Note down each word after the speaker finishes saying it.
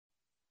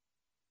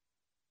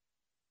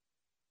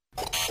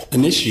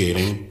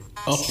Initiating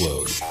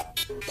upload.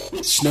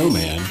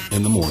 Snowman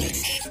in the morning.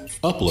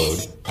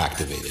 Upload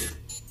activated.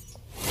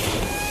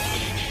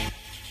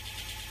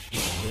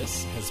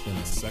 This has been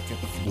a second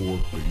floor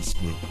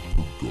basement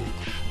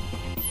production.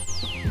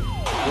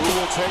 Who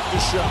will take the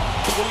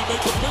shot? Will he make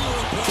a bigger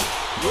impact?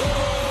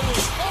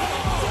 Yes!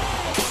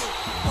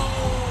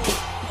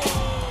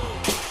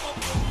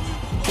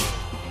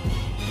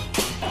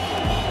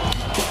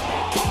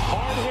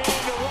 Hard hand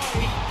to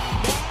right.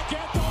 Back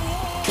at the wall.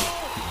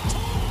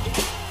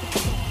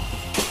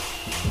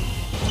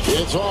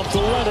 It's off to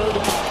Leonard.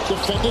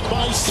 Defended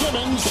by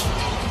Simmons.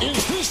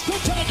 Is this the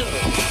Tiger?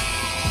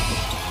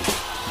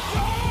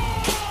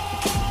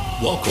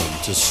 Welcome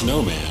to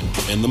Snowman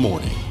in the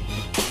morning.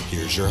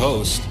 Here's your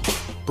host,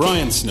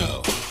 Brian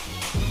Snow.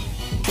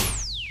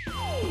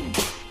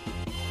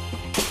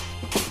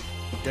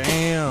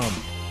 Damn,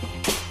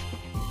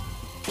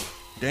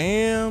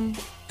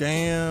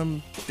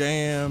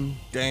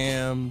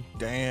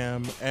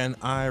 and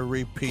I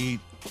repeat,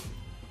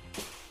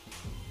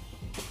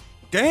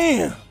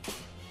 damn.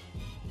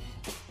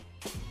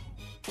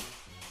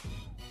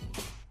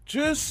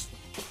 Just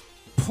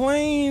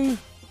plain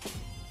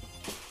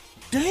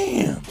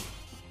damn.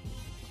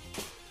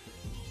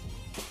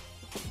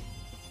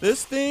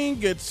 This thing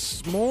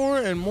gets more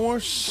and more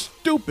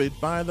stupid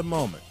by the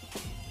moment.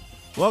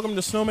 Welcome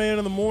to Snowman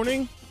in the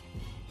Morning.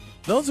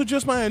 Those are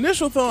just my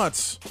initial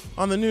thoughts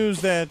on the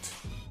news that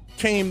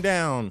came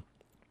down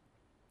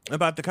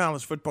about the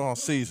college football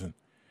season.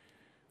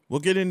 We'll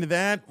get into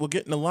that. We'll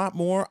get into a lot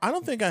more. I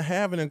don't think I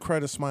have an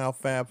Incredismile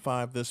Fab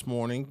 5 this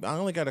morning. I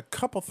only got a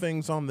couple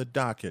things on the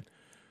docket.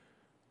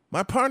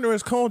 My partner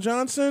is Cole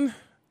Johnson.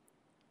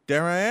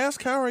 Dare I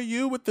ask, how are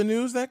you with the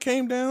news that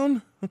came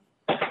down?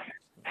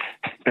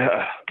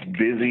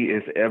 Busy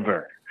as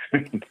ever,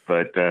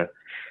 but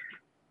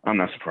I'm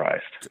not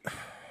surprised.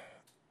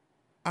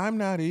 I'm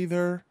not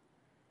either,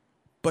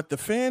 but the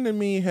fan in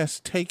me has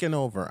taken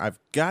over. I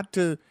got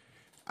to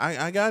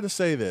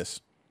say this.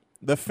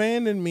 The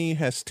fan in me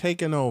has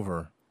taken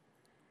over.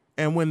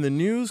 And when the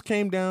news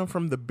came down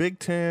from the Big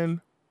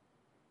Ten,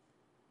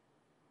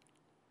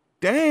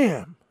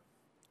 damn.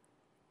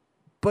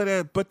 But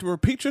to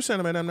repeat your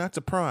sentiment, I'm not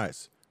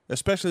surprised,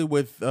 especially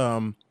with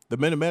the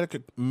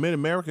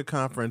Mid-America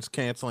Conference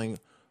canceling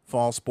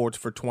fall sports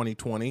for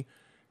 2020.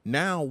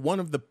 Now one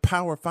of the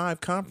Power 5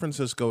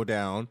 conferences go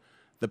down.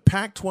 The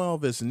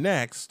Pac-12 is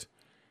next,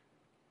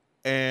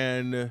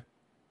 and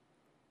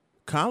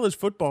college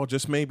football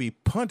just may be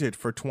punted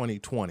for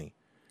 2020.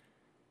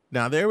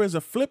 Now there is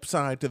a flip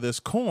side to this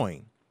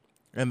coin,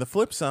 and the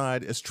flip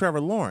side is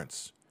Trevor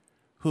Lawrence,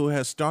 who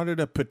has started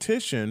a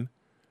petition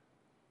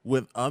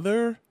with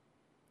other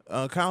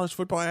college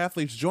football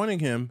athletes joining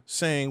him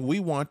saying, we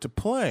want to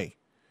play.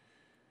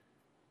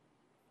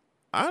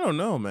 I don't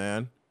know,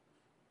 man.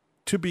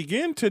 To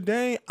begin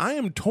today, I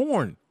am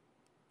torn.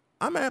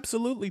 I'm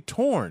absolutely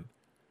torn.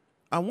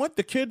 I want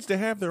the kids to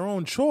have their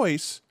own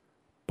choice,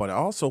 but I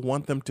also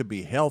want them to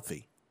be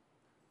healthy.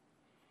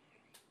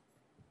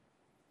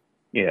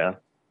 Yeah,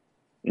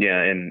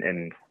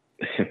 and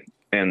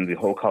and the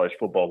whole college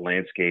football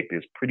landscape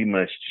is pretty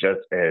much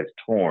just as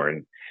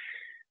torn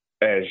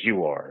as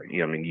you are.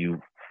 I mean,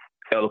 you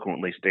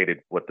eloquently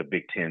stated what the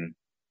Big Ten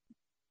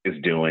is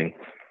doing.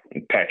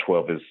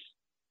 Pac-12 is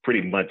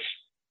pretty much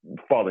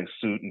following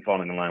suit and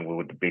falling in line with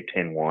what the Big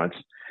Ten wants.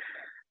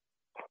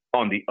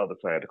 On the other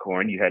side of the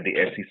coin, you had the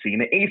SEC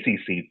and the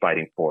ACC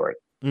fighting for it.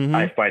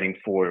 Mm-hmm. Fighting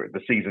for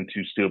the season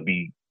to still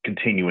be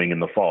continuing in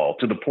the fall,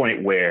 to the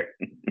point where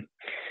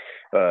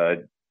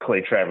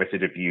Clay Travis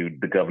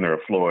interviewed the governor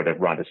of Florida,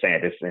 Ron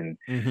DeSantis, and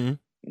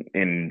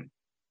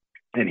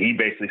he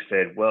basically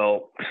said,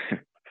 well,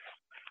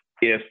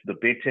 if the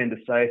Big Ten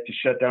decides to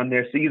shut down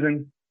their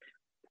season,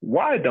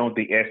 why don't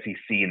the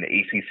SEC and the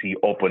ACC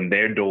open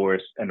their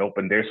doors and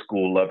open their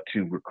school up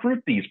to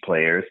recruit these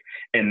players,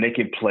 and they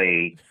can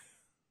play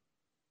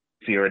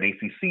here at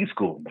ACC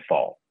school in the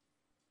fall?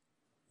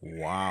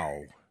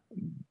 Wow.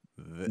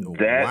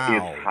 That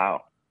is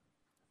how.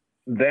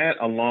 That,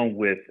 along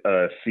with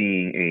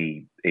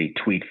seeing a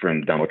tweet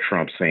from Donald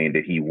Trump saying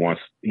that he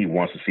wants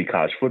to see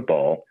college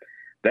football,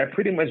 that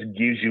pretty much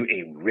gives you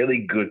a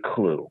really good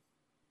clue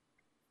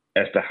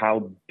as to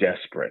how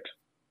desperate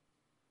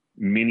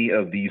many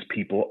of these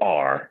people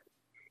are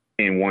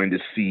in wanting to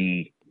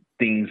see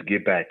things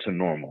get back to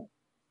normal.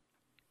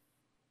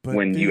 But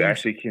when you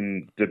actually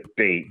can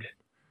debate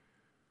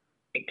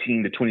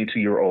 18 to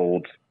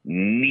 22-year-olds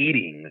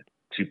needing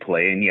to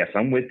play, and yes,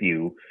 I'm with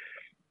you,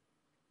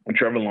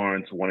 Trevor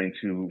Lawrence wanting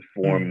to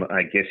form,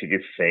 I guess you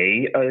could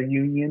say, a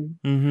union.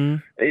 Mm-hmm.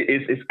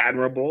 It's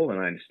admirable, and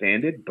I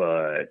understand it,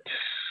 but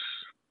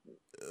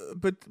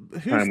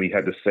time we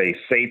had to say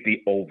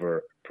safety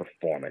over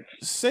performance.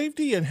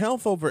 Safety and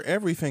health over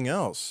everything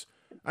else.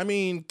 I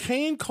mean,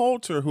 Kane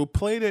Coulter, who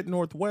played at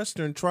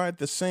Northwestern, tried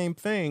the same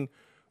thing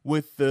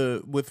with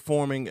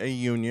forming a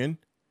union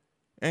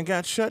and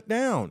got shut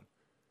down.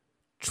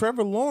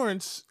 Trevor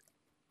Lawrence,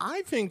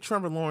 I think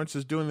Trevor Lawrence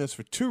is doing this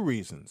for two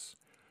reasons.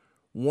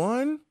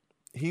 One,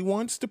 he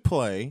wants to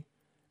play,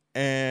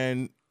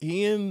 and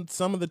he and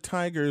some of the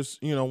Tigers,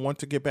 want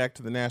to get back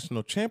to the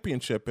national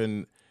championship,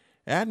 and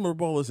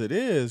admirable as it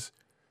is,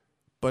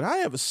 but I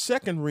have a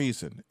second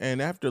reason.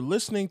 And after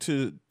listening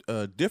to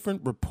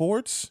different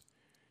reports,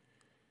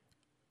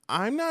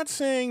 I'm not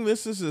saying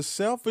this is a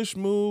selfish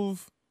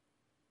move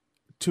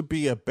to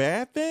be a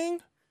bad thing,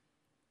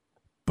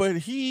 but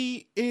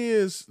he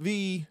is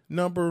the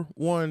number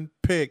one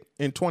pick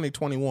in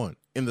 2021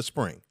 in the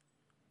spring.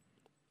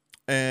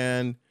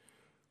 And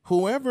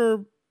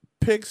whoever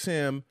picks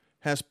him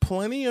has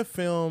plenty of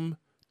film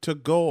to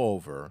go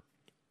over.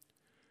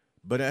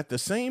 But at the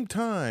same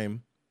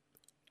time,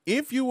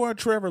 if you are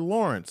Trevor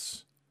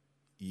Lawrence,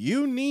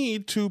 you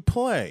need to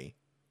play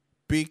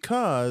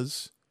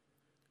because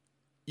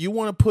you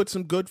want to put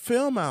some good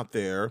film out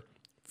there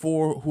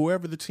for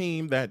whoever the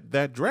team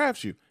that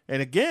drafts you.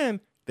 And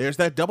again, there's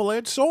that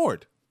double-edged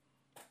sword.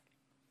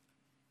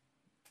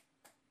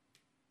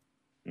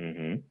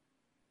 Mm-hmm.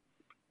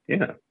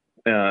 Yeah.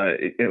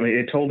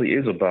 It totally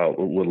is about,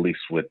 well, at least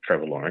with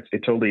Trevor Lawrence,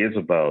 it totally is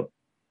about,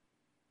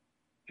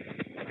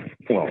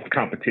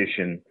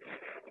 competition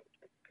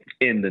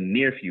in the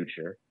near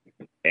future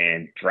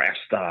and draft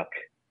stock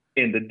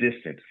in the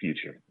distant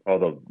future.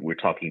 Although we're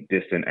talking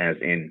distant as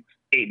in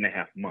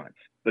 8.5 months,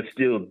 but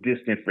still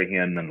distant for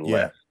him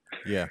nonetheless.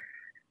 Yeah.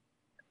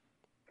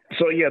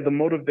 So yeah, the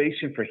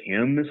motivation for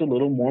him is a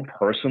little more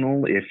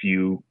personal if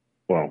you're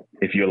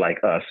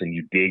like us and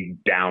you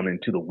dig down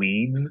into the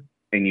weeds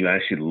and you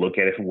actually look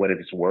at it for what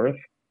it's worth.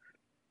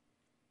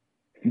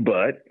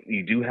 But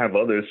you do have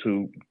others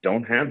who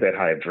don't have that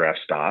high of draft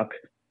stock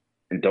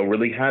and don't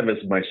really have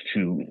as much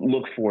to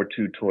look forward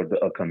to toward the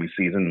upcoming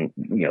season.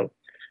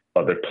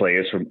 Other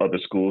players from other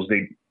schools,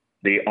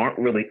 they aren't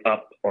really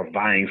up or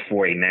vying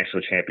for a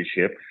national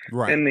championship,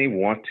 right? And they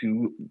want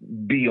to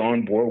be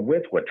on board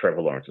with what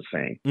Trevor Lawrence is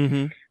saying.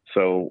 Mm-hmm.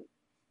 So,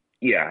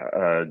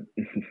 yeah,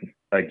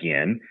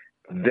 again,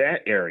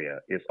 that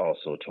area is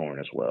also torn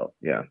as well.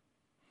 Yeah.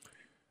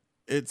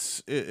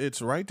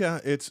 It's right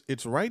down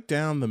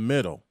the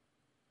middle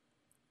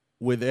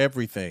with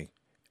everything,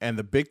 and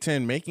the Big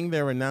Ten making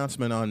their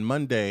announcement on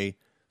Monday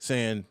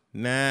saying,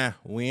 "Nah,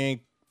 we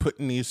ain't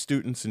putting these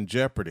students in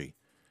jeopardy."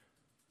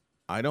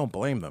 I don't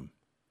blame them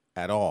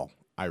at all.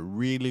 I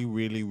really,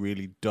 really,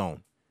 really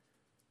don't.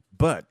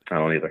 But I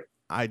don't either.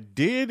 I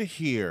did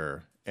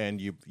hear,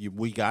 and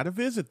we got to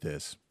visit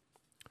this.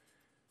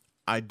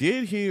 I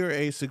did hear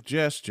a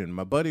suggestion.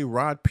 My buddy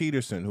Rod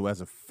Peterson, who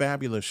has a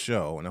fabulous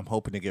show, and I'm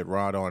hoping to get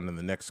Rod on in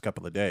the next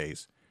couple of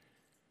days,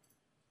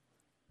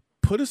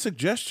 put a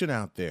suggestion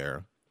out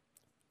there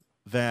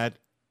that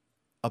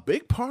a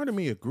big part of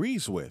me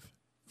agrees with.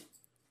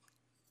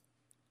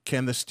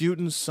 Can the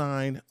students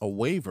sign a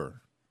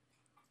waiver?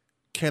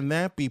 Can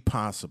that be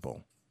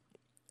possible?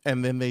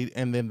 And then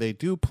they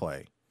do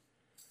play.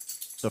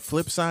 The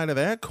flip side of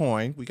that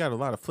coin, we got a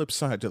lot of flip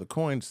side to the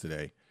coins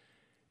today.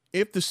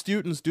 If the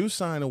students do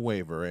sign a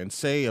waiver and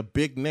say a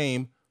big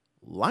name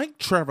like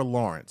Trevor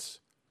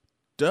Lawrence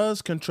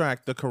does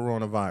contract the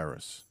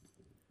coronavirus,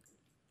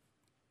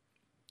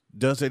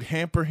 does it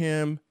hamper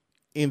him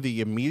in the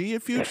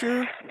immediate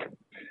future,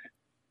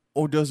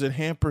 or does it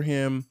hamper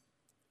him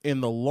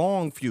in the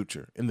long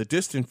future, in the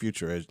distant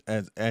future,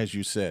 as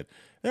you said?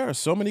 There are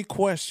so many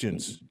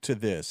questions to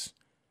this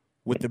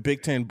with the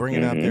Big Ten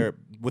bringing out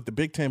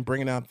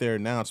their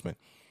announcement.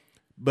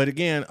 But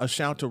again, a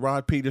shout to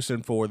Rod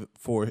Peterson for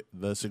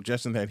the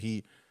suggestion that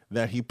he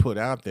put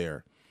out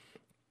there.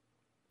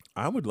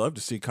 I would love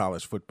to see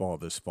college football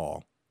this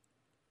fall,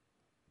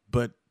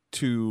 but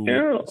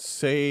to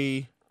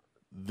say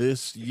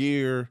this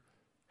year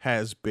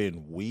has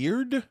been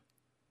weird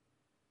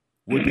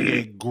would be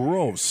a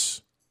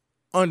gross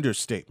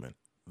understatement.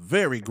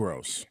 Very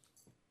gross.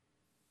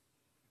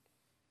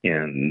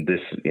 And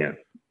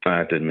I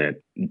have to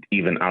admit,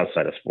 even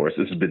outside of sports,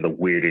 this has been the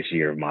weirdest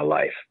year of my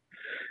life.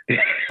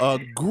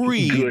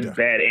 Agreed. Good,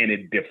 bad, and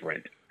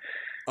indifferent.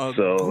 Agreed.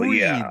 So,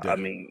 yeah, I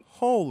mean.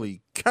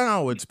 Holy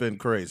cow, it's been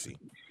crazy.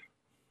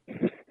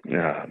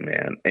 Oh,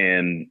 man.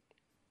 And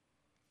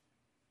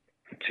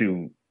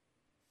to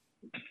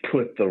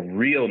put the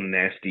real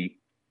nasty,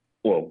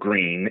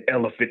 green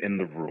elephant in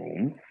the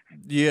room.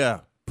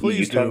 Yeah, please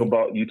you talk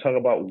about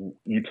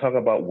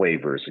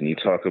waivers, and you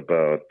talk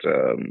about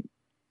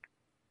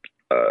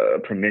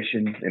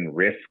permission and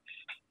risks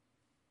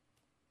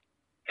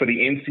for the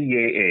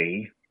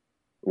NCAA,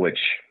 which,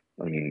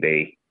 I mean,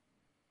 they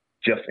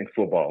just in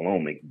football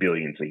alone make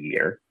billions a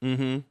year.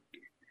 Mm-hmm.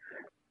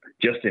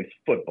 Just in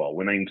football,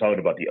 we're not even talking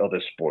about the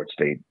other sports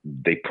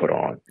they put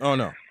on. Oh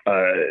no.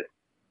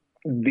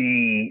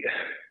 The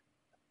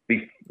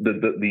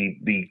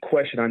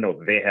question I know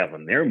they have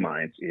on their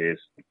minds is,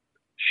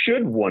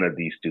 should one of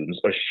these students,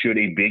 or should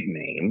a big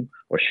name,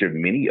 or should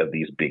many of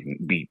these big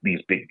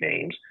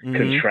names mm-hmm.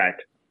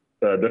 contract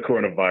the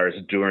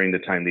coronavirus during the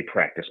time they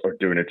practice or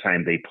during the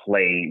time they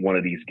play one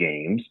of these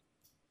games?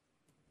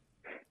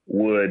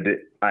 Would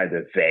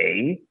either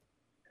they,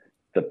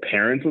 the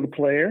parents of the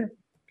player,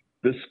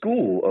 the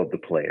school of the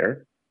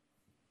player,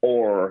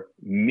 or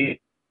me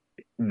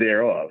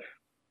thereof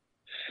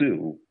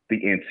sue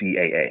the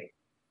NCAA?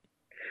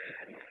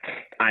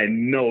 I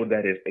know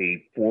that is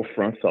a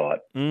forefront thought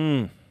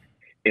in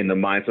the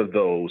minds of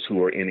those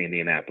who are in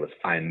Indianapolis.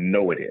 I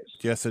know it is.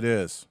 Yes, it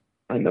is.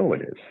 I know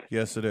it is.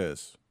 Yes, it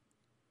is.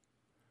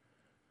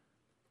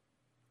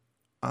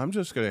 I'm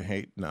just going to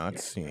hate not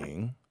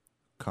seeing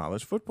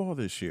college football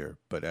this year,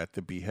 but at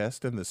the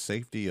behest and the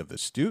safety of the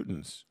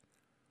students,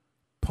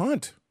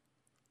 punt.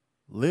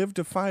 Live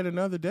to fight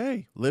another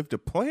day. Live to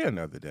play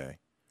another day.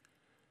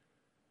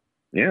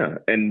 Yeah,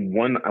 and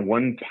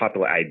one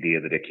popular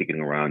idea that they're kicking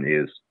around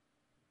is,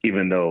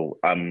 even though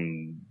I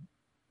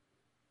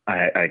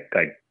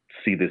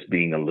see this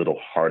being a little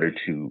harder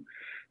to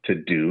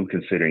do,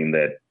 considering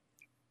that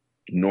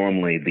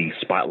normally the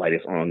spotlight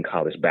is on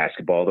college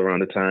basketball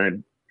around the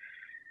time,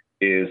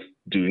 is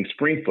doing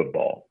spring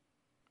football.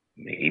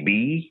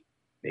 Maybe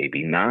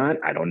not.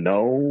 I don't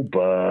know,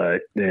 but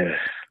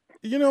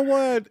you know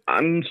what?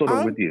 I'm sort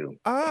of with you.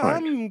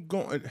 I'm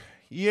going.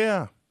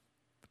 Yeah.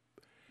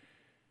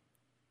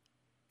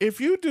 If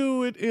you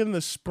do it in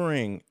the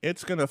spring,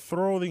 it's going to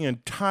throw the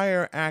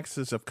entire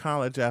axis of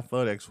college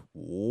athletics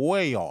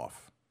way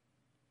off.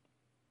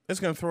 It's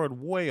going to throw it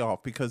way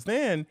off, because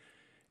then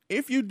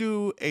if you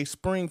do a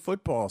spring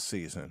football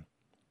season,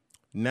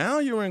 now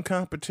you're in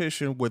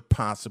competition with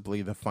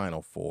possibly the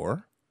Final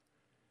Four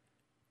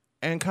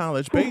and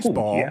college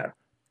baseball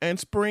and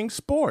spring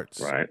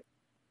sports.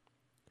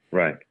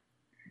 Right.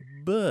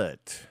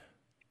 But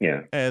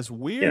as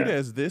weird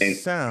as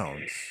this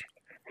sounds,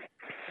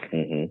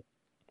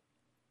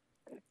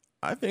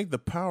 I think the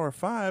Power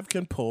Five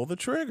can pull the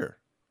trigger,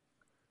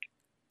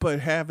 but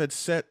have it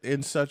set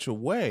in such a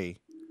way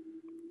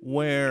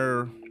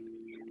where,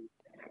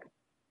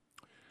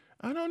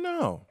 I don't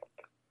know,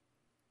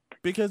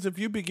 because if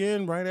you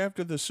begin right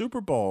after the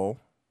Super Bowl,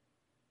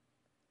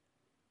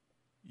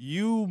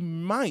 you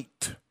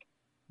might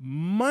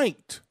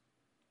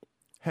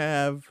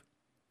have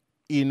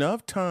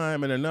enough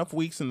time and enough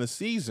weeks in the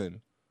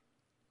season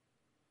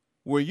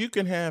where you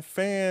can have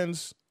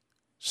fans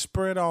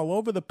spread all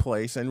over the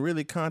place and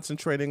really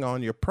concentrating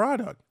on your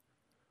product,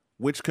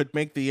 which could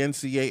make the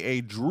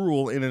NCAA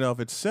drool in and of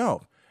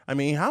itself. I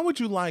mean, how would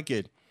you like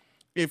it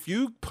if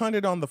you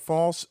punted on the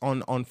fall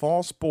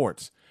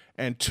sports,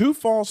 and two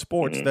fall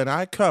sports that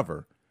I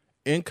cover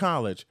in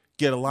college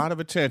get a lot of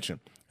attention?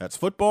 That's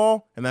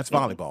football and that's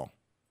volleyball.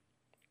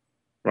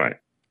 Right.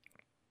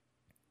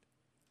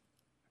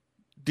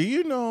 Do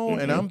you know,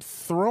 and I'm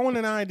throwing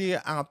an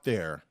idea out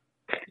there,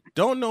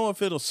 don't know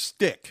if it'll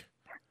stick.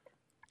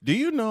 Do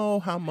you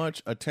know how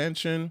much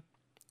attention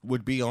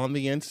would be on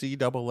the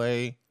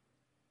NCAA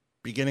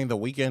beginning the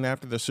weekend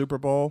after the Super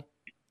Bowl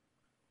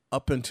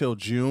up until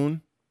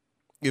June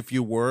if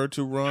you were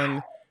to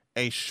run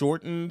a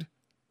shortened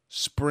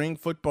spring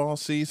football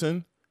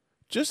season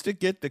just to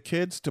get the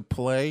kids to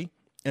play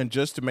and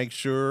just to make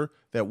sure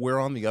that we're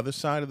on the other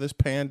side of this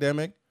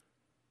pandemic?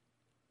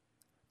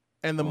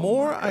 And the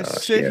more I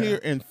sit here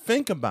and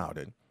think about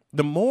it,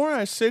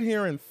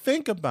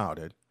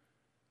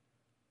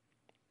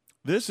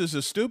 this is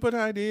a stupid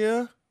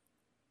idea,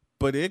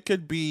 but it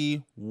could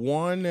be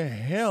one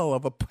hell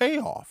of a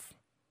payoff,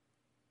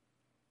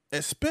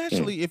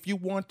 especially if you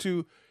want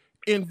to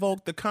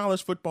invoke the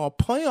college football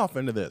playoff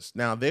into this.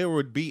 Now, there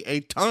would be a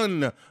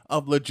ton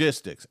of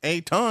logistics,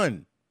 a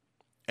ton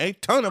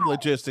of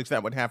logistics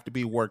that would have to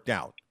be worked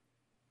out.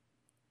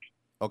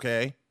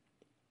 Okay?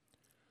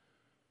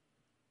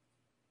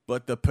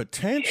 But the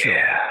potential,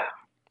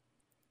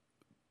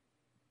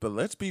 but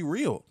let's be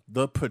real,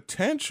 the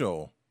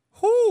potential,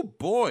 whoo,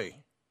 boy.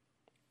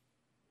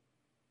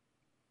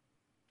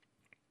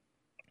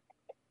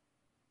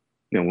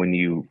 You know, when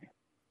you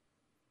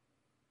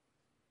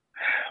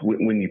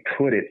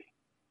put it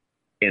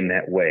in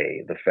that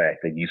way, the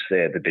fact that you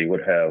said that they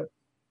would have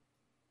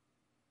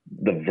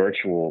the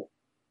virtual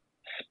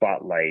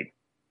spotlight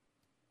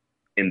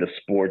in the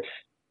sports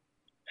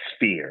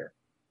sphere,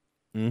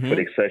 for the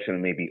exception of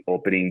maybe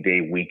opening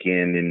day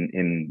weekend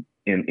in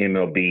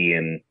MLB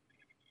and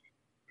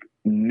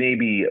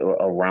maybe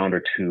a round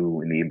or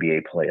two in the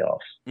NBA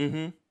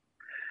playoffs.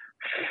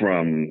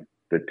 From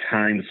the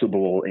time the Super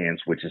Bowl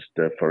ends, which is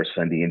the first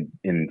Sunday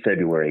in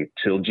February,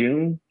 till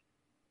June.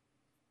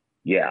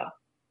 Yeah.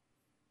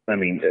 I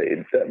mean,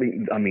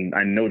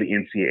 I know the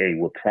NCAA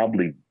will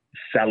probably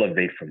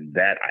salivate from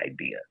that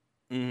idea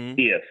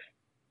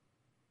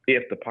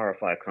if the Power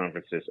Five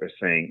conferences are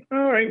saying,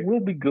 all right, we'll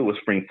be good with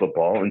spring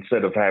football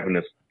instead of having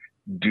us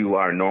do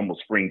our normal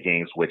spring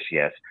games, which,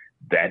 yes,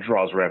 that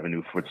draws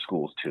revenue for the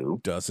schools too.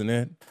 Doesn't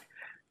it?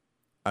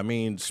 I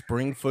mean,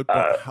 spring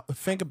football,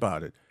 think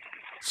about it.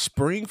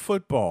 Spring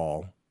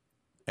football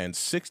and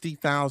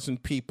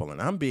 60,000 people,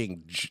 and I'm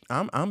being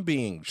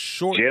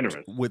short generous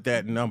with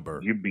that number.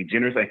 You'd be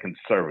generous and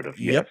conservative,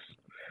 yep.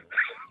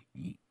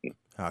 Yes.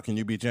 How can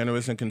you be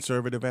generous and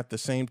conservative at the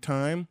same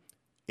time?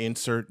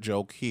 Insert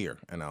joke here,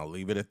 and I'll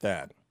leave it at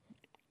that.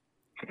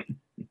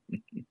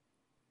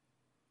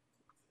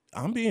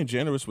 I'm being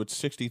generous with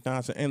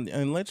 60,000,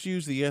 and let's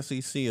use the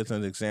SEC as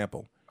an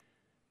example.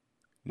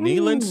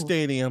 Neyland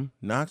Stadium,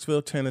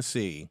 Knoxville,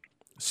 Tennessee,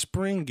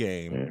 spring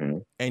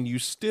game, and you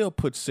still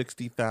put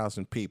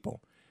 60,000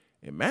 people.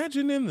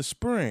 Imagine in the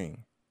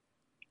spring,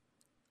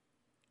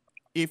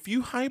 if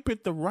you hype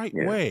it the right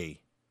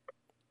way,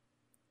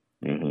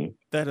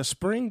 that a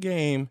spring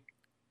game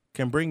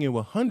can bring you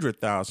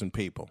 100,000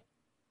 people.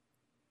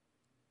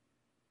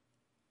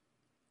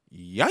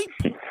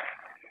 Yipe.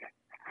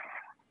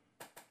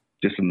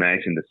 Just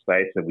imagine the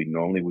sites that we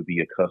normally would be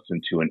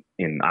accustomed to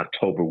in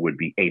October would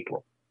be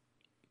April.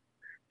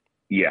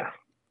 Yeah.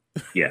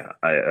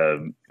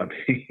 I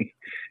mean,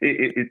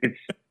 it's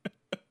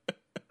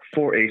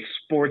for a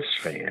sports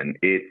fan.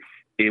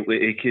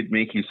 It could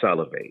make you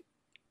salivate,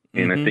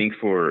 and I think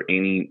for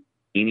any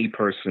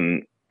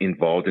person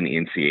involved in the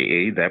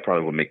NCAA, that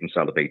probably will make them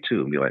salivate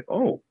too, and be like,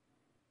 oh,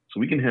 so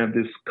we can have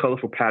this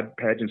colorful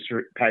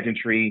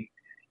pageantry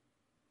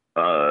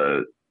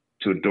to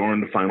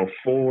adorn the Final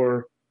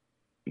Four,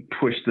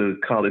 push the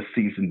college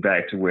season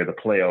back to where the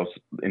playoffs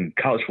in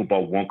college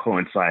football won't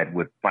coincide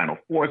with Final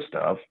Four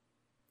stuff.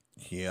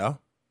 Yeah.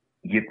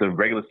 Get the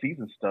regular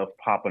season stuff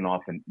popping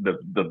off in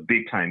the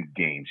big time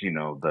games, the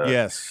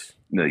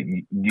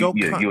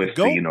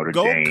USC, Notre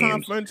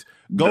Dame.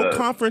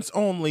 Conference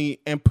only,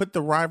 and put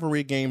the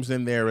rivalry games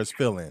in there as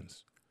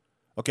fill-ins.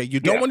 Okay, you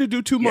don't want to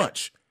do too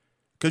much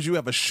because you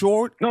have a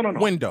short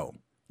window.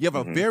 You have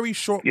a very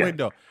short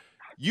window.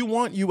 You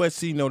want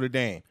USC, Notre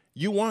Dame.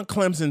 You want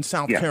Clemson,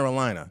 South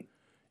Carolina.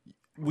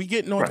 We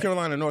get North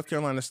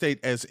Carolina State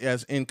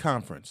as in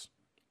conference.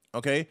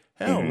 Okay?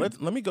 Hell,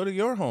 let me go to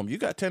your home. You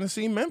got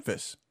Tennessee,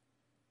 Memphis.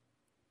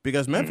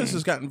 Because Memphis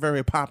has gotten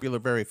very popular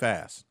very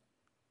fast.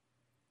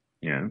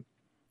 Yeah.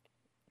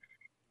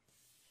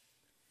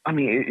 I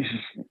mean, it's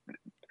just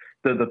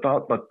the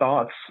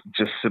thoughts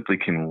just simply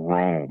can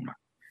roam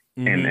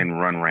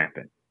and run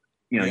rampant.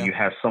 You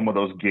have some of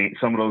those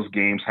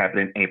games happen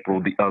in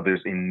April, the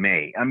others in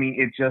May. I mean,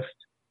 it just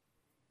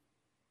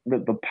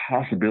the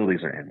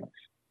possibilities are endless.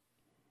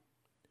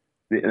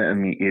 I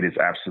mean, it is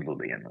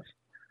absolutely endless.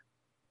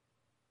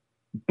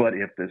 But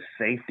if the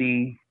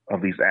safety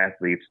of these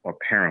athletes are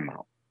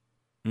paramount,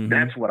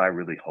 that's what I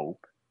really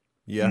hope.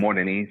 Yeah. More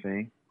than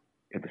anything,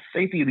 if the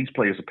safety of these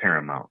players are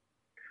paramount,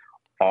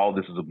 all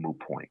this is a moot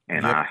point,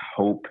 and I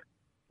hope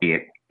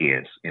it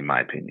is, in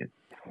my opinion.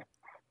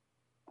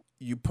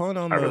 You punt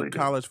on the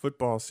college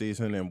football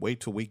season and wait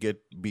till we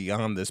get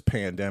beyond this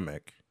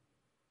pandemic,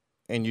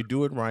 and you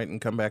do it right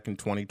and come back in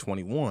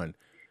 2021.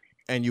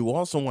 And you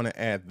also want to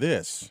add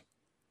this.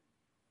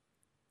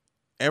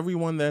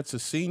 Everyone that's a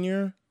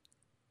senior,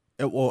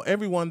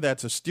 everyone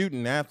that's a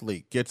student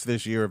athlete gets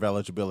this year of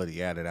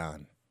eligibility added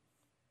on.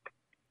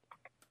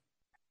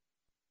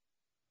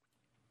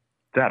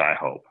 That I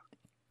hope.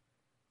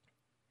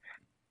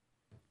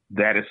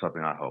 That is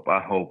something I hope.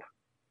 I hope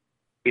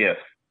if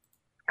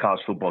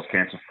college football is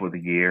canceled for the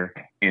year,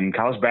 and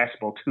college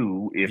basketball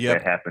too, if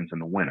that happens in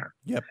the winter.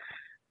 Yep.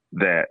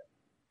 That,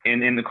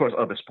 and of course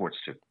other sports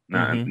too.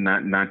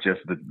 Not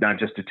just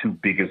the two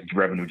biggest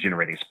revenue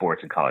generating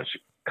sports in college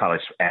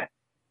athletes,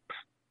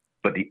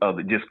 but the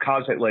other, just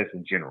college athletes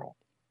in general.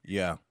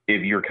 Yeah.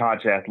 If you're a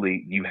college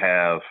athlete, you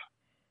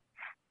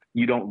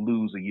don't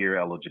lose a year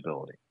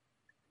eligibility.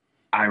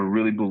 I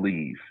really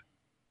believe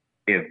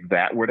if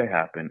that were to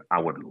happen, I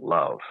would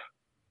love.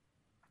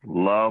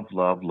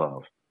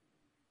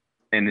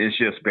 And it's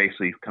just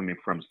basically coming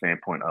from the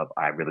standpoint of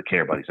I really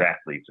care about these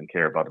athletes and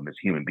care about them as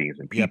human beings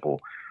and people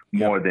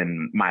more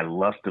than my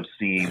lust of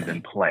seeing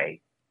them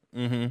play.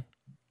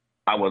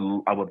 I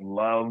would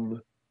love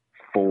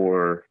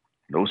for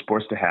those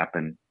sports to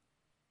happen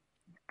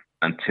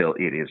until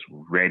it is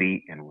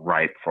ready and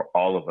ripe for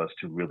all of us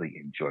to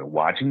really enjoy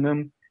watching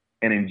them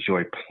and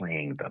enjoy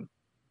playing them.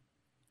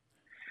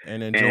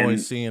 And enjoy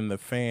seeing the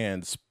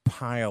fans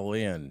pile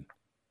in.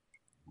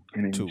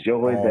 And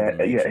enjoy that.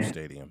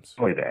 Stadiums.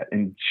 Enjoy that.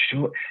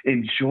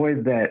 Enjoy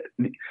that,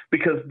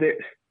 because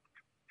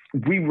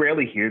we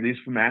rarely hear this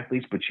from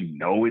athletes, but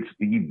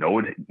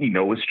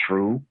it's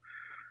true.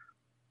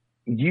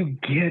 You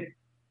get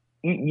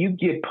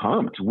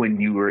pumped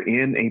when you are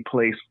in a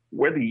place,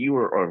 whether you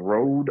are a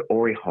road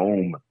or a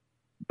home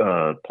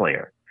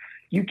player.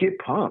 You get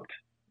pumped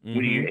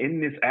when you're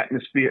in this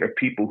atmosphere of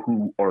people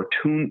who are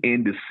tuned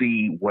in to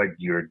see what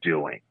you're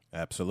doing.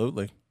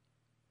 Absolutely.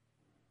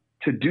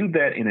 To do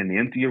that in an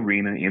empty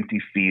arena,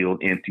 empty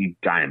field, empty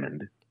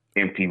diamond,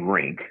 empty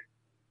rink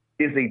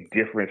is a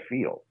different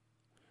feel.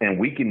 And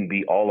we can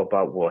be all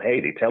about, well, hey,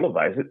 they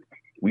televise it.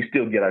 We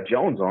still get our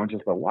Jones on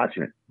just by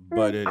watching it.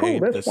 But it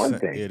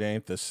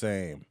ain't the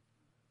same.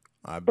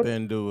 I've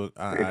been to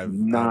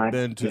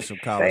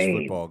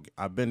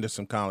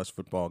some college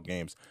football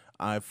games.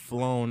 I've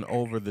flown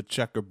over the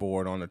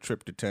checkerboard on a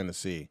trip to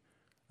Tennessee.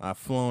 I've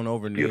flown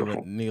over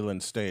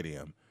Neyland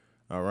Stadium.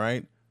 All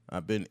right.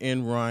 I've been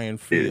in Ryan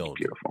Field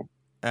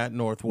at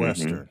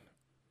Northwestern.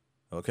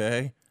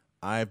 Okay.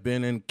 I've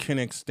been in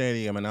Kinnick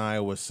Stadium in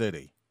Iowa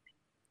City.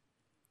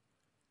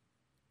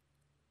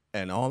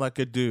 And all I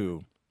could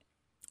do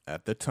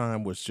at the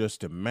time was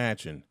just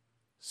imagine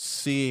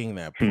seeing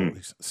that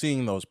place,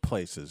 seeing those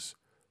places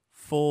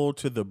full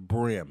to the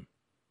brim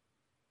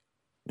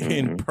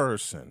in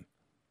person.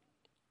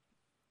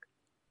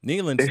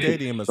 Neyland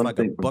Stadium is like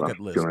a bucket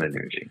list.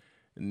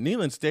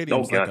 Neyland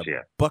Stadium is like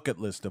a bucket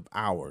list of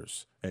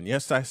ours. And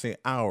yes, I say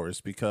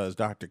ours because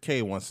Dr.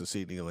 K wants to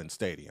see Neyland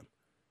Stadium.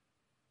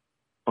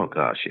 Oh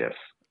gosh, yes.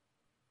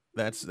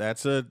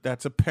 That's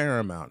a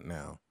paramount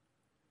now.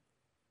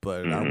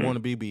 But I want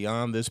to be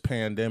beyond this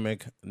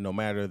pandemic, no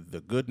matter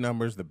the good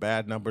numbers, the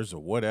bad numbers,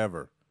 or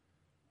whatever.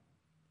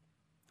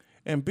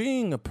 And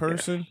being a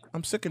person,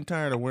 I'm sick and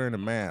tired of wearing a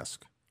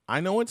mask.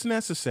 I know it's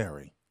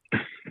necessary.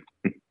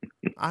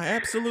 I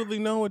absolutely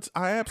know it's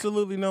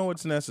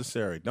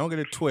necessary. Don't get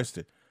it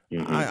twisted.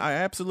 I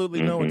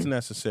absolutely know it's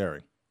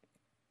necessary.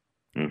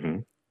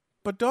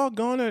 But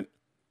doggone it,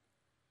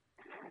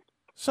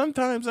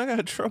 sometimes I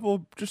got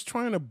trouble just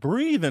trying to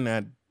breathe in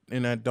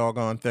that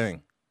doggone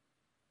thing.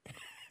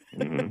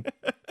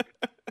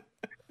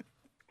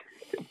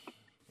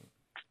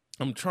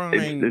 I'm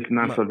trying. It's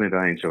not something that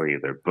I enjoy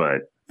either,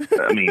 but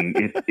I mean,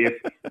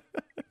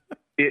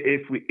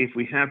 if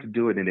we have to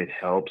do it and it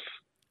helps,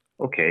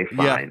 okay,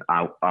 fine.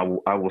 Yeah. I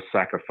will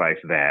sacrifice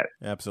that.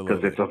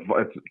 Absolutely, because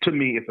to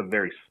me it's a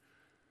very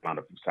amount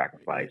of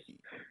sacrifice.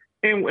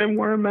 And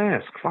wear a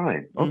mask,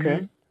 fine,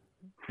 okay.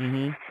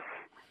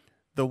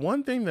 The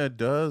one thing that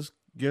does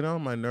get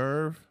on my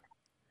nerve,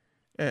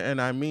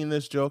 and I mean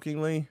this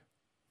jokingly,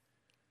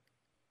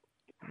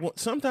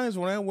 sometimes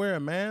when I wear a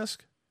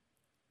mask,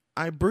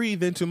 I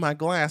breathe into my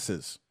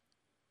glasses.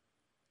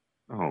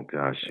 Oh,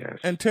 gosh, yes.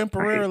 And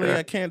temporarily,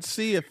 I can't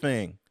see a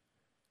thing.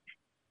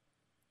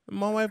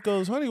 My wife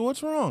goes, honey,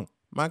 what's wrong?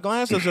 My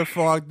glasses are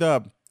fogged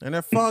up, and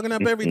they're fogging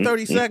up every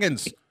 30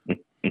 seconds.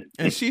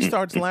 And she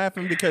starts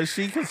laughing because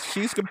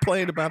she's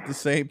complained about the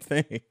same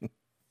thing.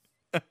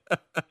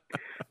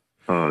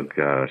 Oh,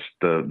 gosh.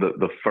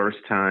 The first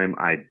time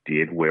I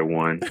did wear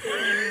one,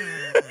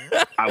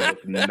 I was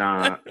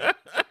not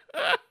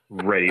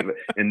ready.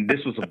 And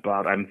this was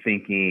about, I'm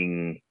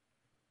thinking,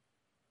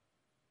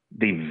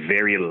 the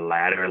very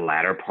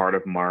latter part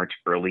of March,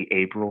 early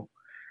April.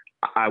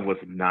 I was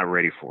not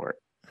ready for it.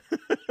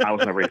 I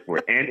was not ready for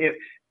it.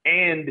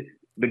 And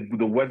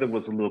the weather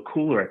was a little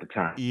cooler at the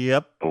time.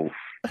 Yep. So,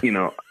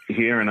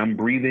 here and I'm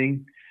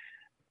breathing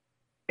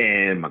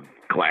and my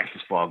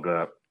glasses fog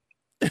up.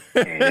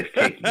 And it's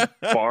taking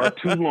far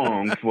too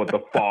long for the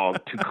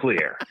fog to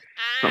clear.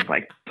 So I'm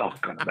like, oh,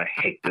 God, I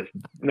hate this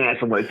mess.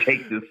 I'm going to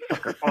take this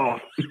sucker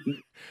off.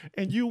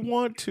 And you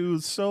want to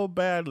so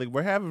badly.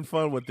 We're having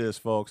fun with this,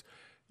 folks.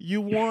 You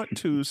want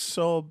to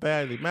so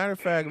badly. Matter of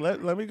fact,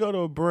 let me go to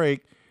a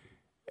break,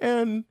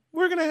 and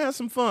we're going to have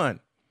some fun.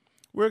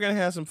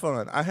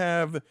 I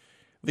have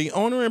the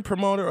owner and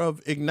promoter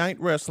of Ignite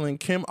Wrestling,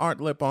 Kim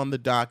Artlip, on the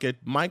docket.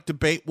 Mike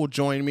Debate will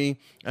join me,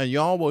 and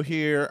y'all will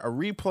hear a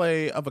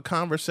replay of a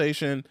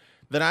conversation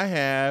that I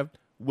have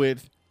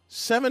with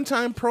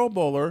 7-time Pro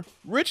Bowler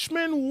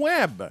Richmond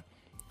Webb.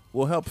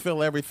 We'll help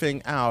fill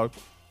everything out.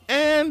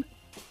 And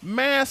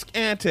mask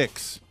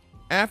antics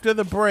after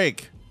the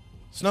break.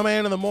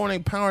 Snowman in the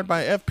Morning, powered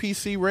by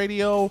FPC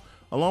Radio,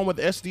 along with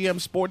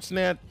SDM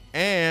Sportsnet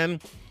and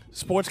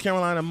Sports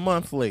Carolina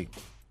Monthly.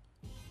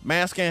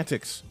 Mask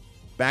antics.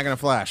 Back in a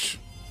flash.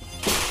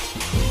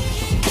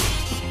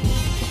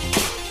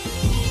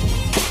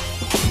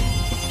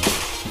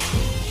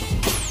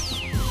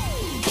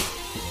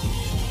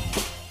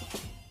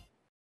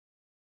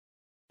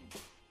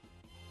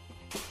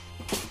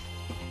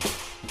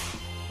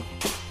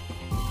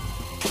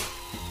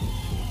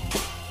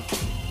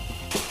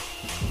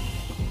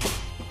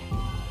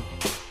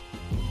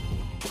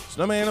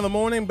 Snowman in the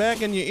Morning,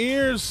 back in your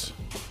ears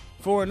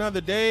for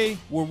another day.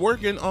 We're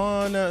working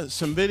on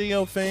some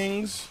video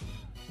things.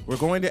 We're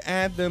going to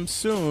add them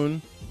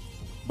soon,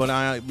 but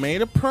I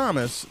made a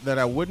promise that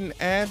I wouldn't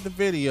add the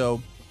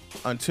video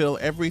until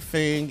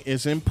everything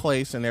is in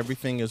place and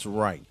everything is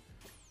right,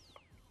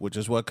 which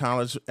is what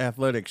college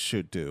athletics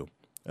should do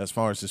as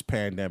far as this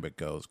pandemic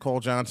goes.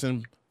 Cole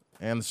Johnson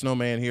and the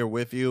Snowman here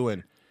with you,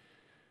 and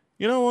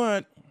you know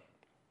what?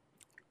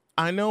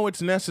 I know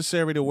it's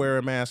necessary to wear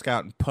a mask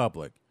out in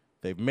public.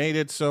 They've made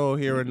it so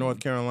here in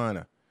North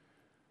Carolina.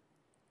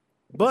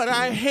 But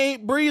I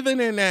hate breathing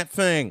in that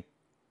thing.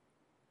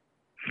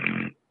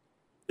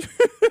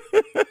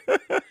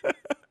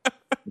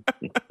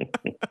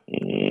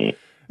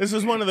 This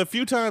is one of the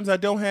few times I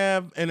don't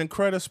have an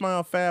Incredible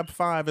Smile Fab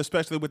 5,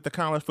 especially with the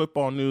college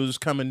football news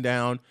coming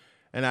down.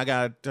 And I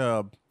got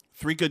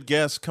 3 good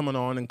guests coming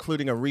on,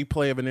 including a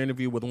replay of an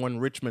interview with one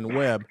Richmond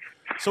Webb.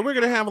 So we're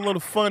going to have a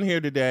little fun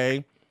here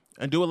today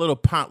and do a little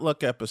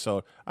potluck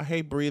episode. I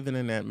hate breathing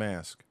in that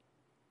mask.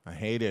 I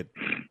hate it.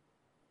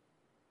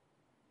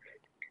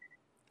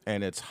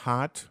 And it's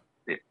hot.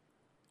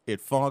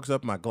 It fogs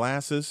up my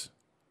glasses.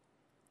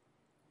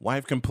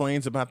 Wife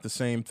complains about the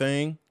same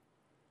thing.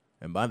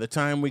 And by the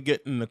time we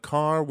get in the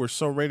car, we're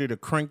so ready to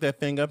crank that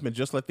thing up and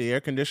just let the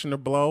air conditioner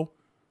blow.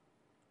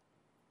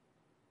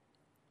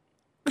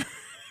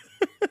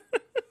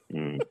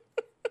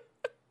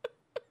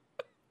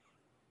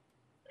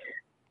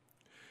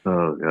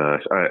 Oh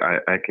gosh,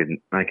 I can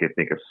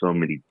think of so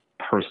many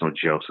personal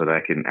jokes that I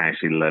can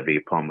actually levy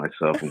upon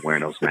myself and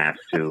wearing those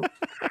masks too.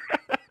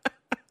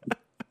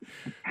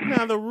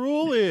 Now the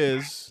rule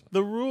is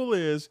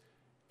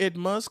it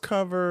must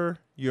cover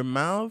your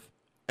mouth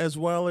as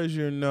well as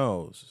your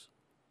nose.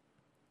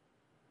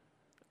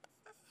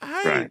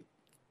 I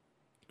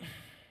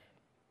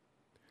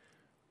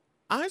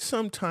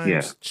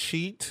sometimes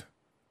cheat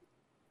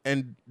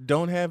and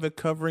don't have it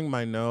covering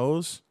my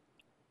nose,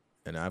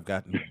 and I've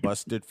gotten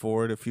busted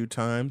for it a few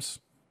times.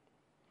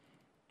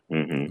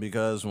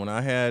 Because when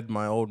I had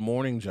my old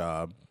morning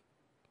job,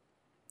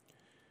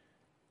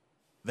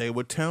 they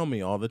would tell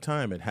me all the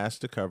time, it has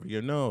to cover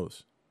your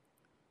nose.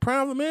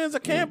 Problem is, I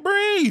can't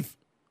breathe.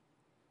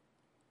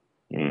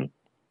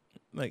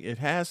 Like it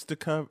has to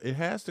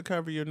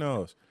cover your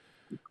nose.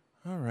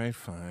 All right,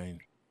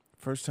 fine.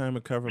 First time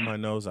it covered my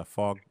nose, I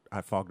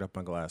fogged up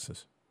my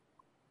glasses.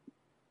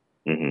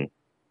 And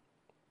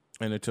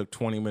it took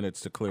 20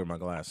 minutes to clear my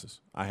glasses.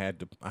 I had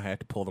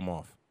to pull them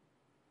off.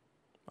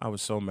 I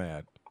was so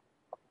mad.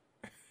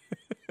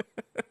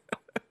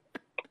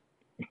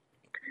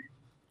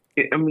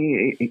 It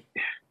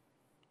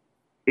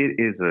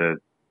is a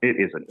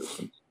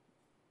nuisance.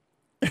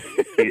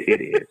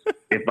 It is.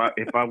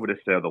 If I were to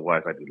say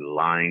otherwise, I'd be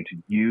lying to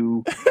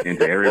you and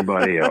to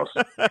everybody else.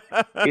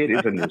 It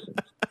is a nuisance.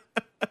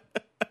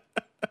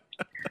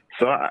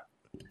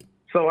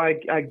 So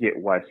I get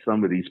why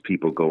some of these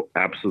people go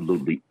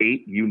absolutely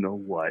ape. You know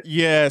what?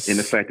 Yes. In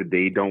the fact that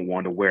they don't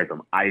want to wear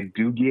them. I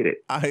do get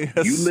it.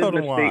 You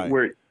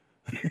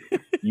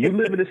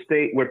live in a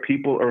state where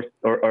people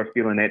are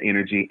feeling that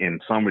energy,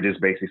 and some are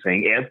just basically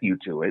saying "F you"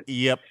 to it.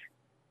 Yep.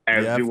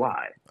 As do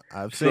I.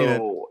 I've seen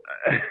it.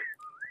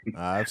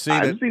 I've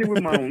seen it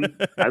with my own.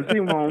 I've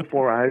seen my own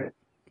 4 eyes.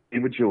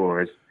 With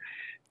yours,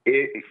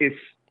 it's.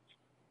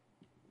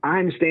 I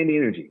understand the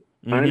energy.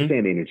 I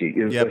understand the energy.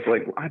 It's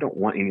like I don't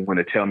want anyone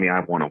to tell me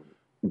I want to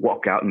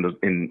walk out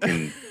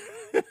in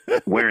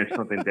wearing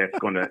something that's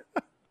going to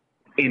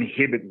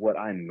inhibit what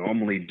I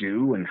normally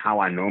do and how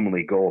I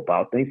normally go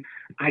about things.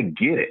 I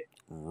get it.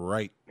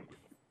 Right.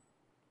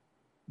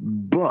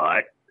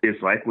 But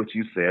it's like what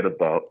you said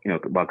about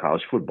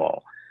college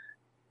football.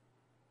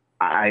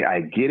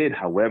 I get it.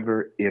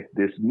 However, if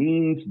this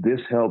means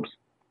this helps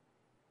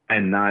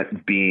and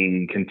not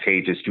being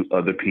contagious to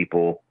other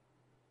people,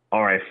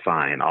 all right,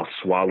 fine. I'll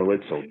swallow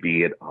it. So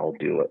be it. I'll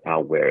do it.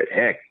 I'll wear it.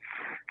 Heck,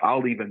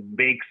 I'll even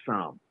make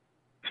some.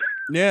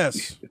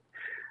 Yes.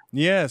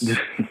 Yes.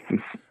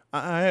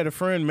 I had a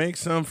friend make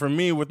some for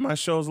me with my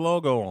show's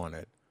logo on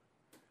it.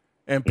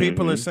 And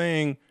people are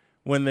saying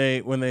when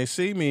they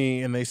see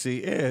me and they see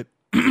it,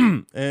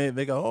 and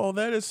they go, "Oh,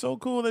 that is so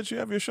cool that you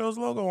have your show's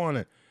logo on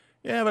it."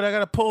 Yeah, but I got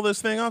to pull this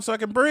thing off so I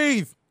can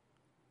breathe.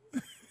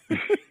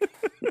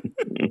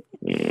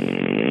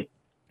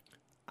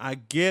 I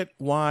get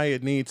why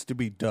it needs to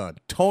be done.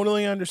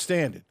 Totally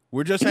understand it.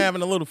 We're just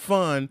having a little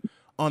fun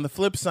on the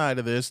flip side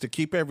of this to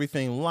keep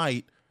everything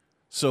light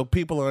so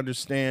people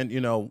understand,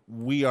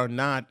 we're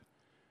not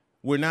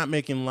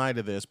making light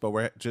of this, but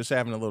we're just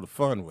having a little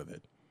fun with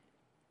it.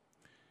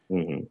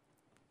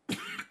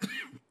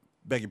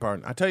 Beg your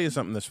pardon. I'll tell you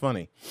something that's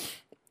funny.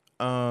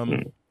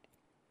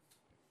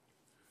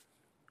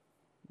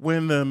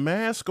 When the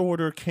mask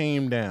order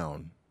came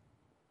down,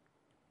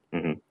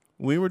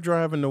 we were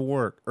driving to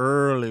work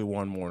early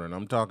one morning.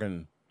 I'm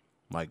talking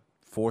like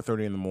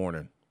 4:30 in the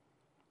morning.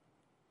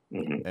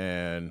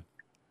 And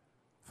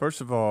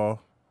first of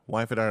all,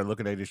 wife and I are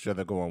looking at each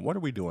other going, "What are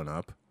we doing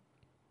up?"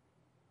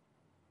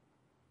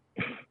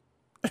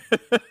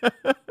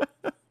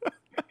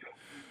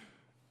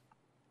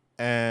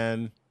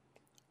 And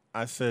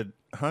I said,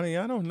 "Honey,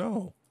 I don't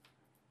know."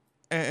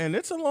 And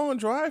it's a long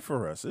drive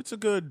for us. It's a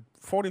good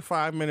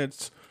 45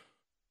 minutes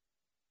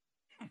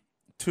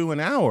to an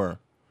hour.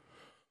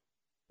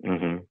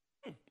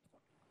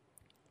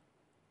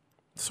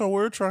 So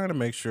we're trying to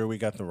make sure we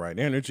got the right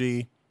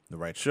energy, the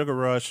right sugar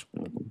rush.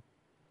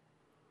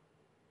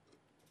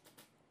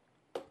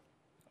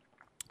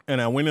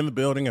 And I went in the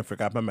building and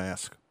forgot my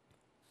mask.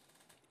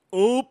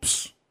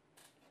 Oops.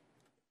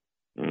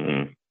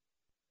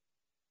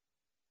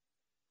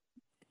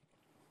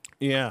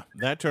 Yeah,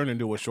 that turned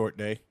into a short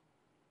day.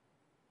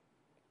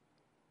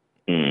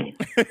 Yeah,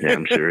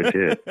 I'm sure it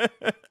did.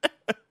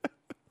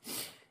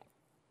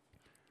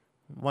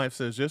 Wife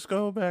says, just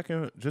go back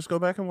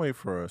and wait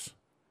for us.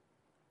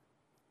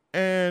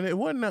 And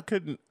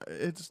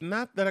it's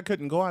not that I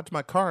couldn't go out to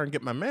my car and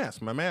get my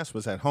mask. My mask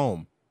was at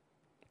home.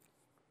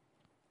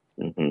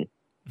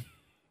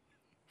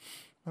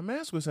 My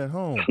mask was at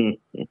home.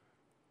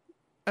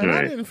 And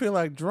I didn't feel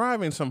like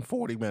driving some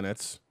 40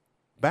 minutes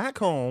back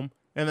home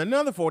and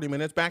another 40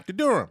 minutes back to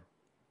Durham.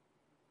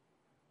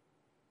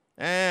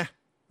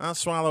 I'll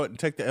swallow it and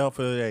take the L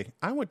for the day.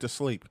 I went to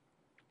sleep.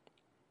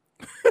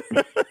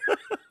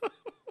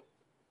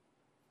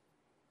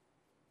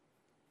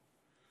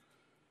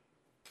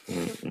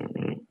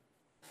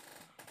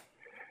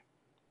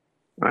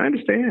 I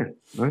understand.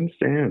 I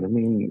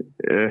mean,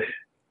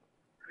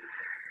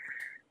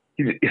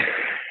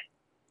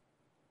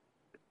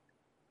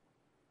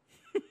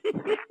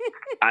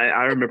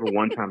 I remember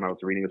one time I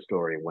was reading a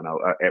story when I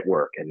was at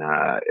work, and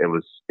it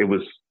was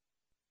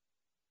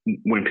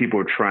when people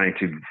were trying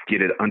to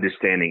get an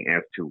understanding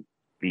as to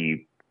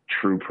the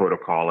true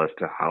protocol as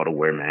to how to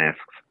wear masks.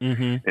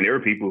 Mm-hmm. And there were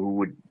people who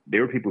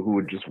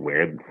would just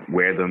wear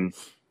them,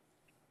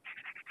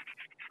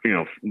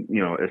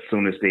 as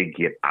soon as they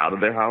get out of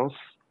their house,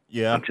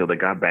 until they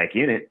got back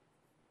in it.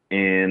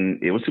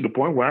 And it was to the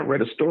point where I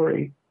read a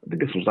story, I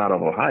think this was out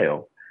of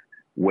Ohio,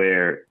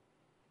 where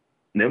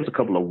there was a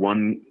couple of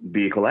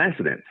one-vehicle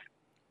accidents.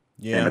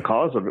 Yeah. And the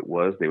cause of it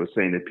was they were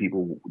saying that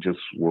people just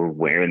were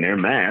wearing their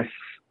masks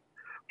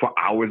for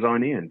hours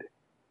on end.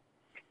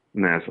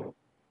 And I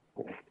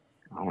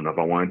don't know if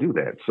I want to do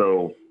that.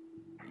 So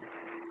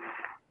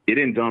it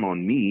didn't dawn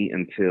on me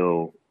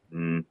until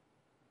I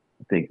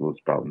think it was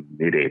probably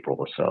mid-April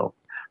or so,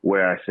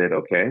 where I said,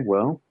 okay,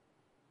 well,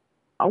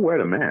 I'll wear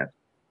the mask.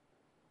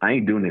 I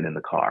ain't doing it in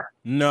the car.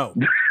 No.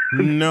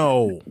 I'm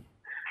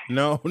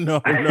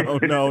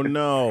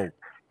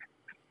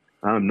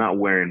not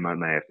wearing my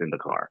mask in the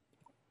car.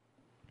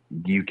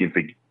 You can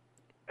figure.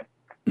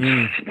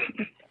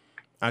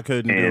 I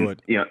couldn't do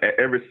it.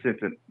 Ever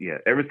since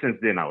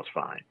then I was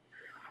fine.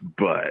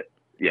 But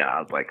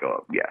I was like,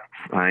 oh yeah,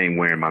 I ain't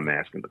wearing my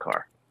mask in the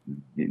car.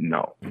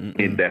 No,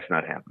 that's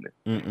not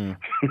happening.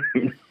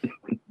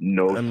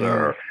 No,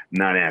 sir,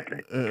 not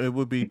happening. It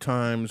would be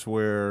times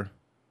where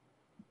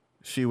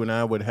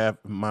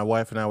my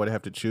wife and I would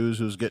have to choose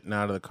who's getting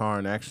out of the car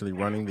and actually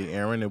running the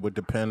errand. It would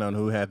depend on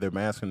who had their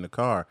mask in the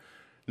car.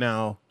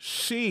 Now,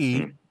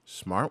 she,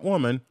 smart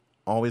woman,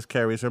 always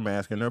carries her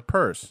mask in her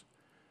purse.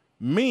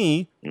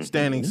 Me,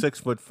 standing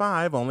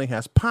 6'5", only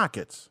has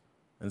pockets.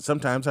 And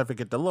sometimes I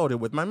forget to load it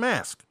with my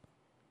mask.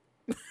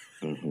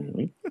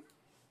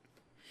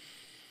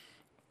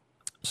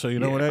 So you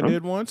know what I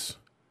did once?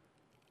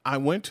 I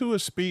went to a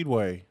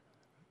Speedway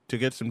to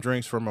get some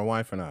drinks for my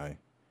wife and I.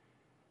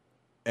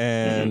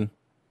 And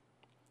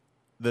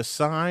the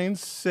sign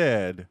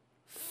said,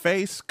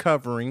 face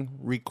covering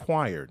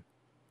required.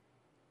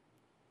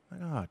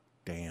 Oh,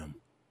 damn.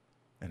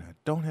 And I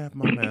don't have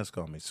my mask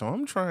on me. So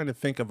I'm trying to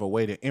think of a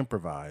way to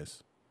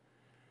improvise.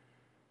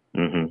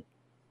 And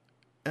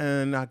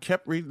I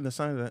kept reading the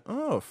sign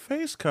that,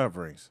 face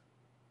coverings.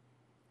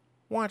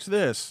 Watch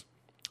this.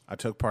 I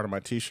took part of my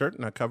T-shirt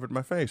and I covered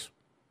my face.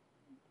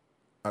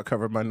 I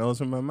covered my nose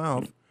and my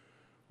mouth.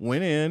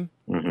 Went in,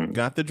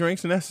 got the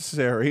drinks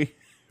necessary,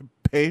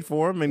 paid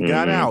for them, and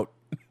got out.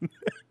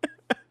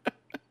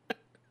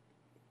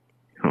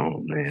 Oh,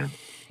 man.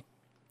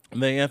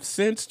 They have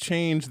since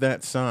changed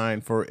that sign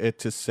for it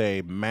to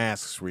say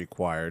masks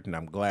required, and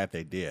I'm glad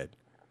they did.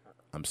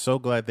 I'm so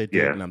glad they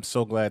did, and I'm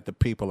so glad the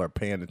people are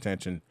paying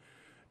attention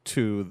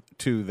to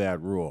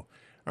that rule.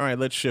 All right,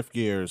 let's shift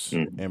gears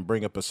and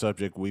bring up a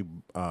subject we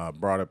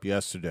brought up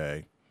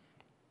yesterday.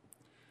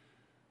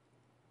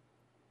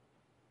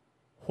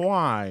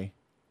 Why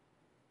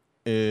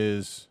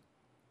is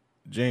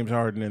James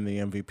Harden in the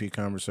MVP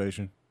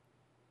conversation?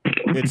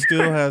 It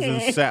still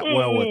hasn't sat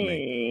well with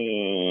me.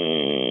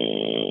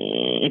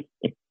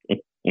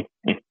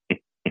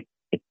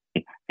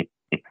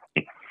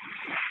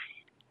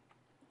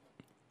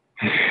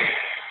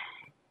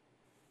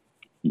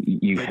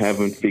 You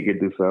haven't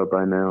figured this out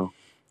by now?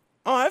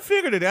 Oh, I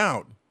figured it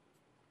out.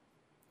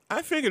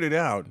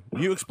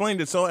 You explained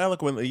it so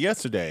eloquently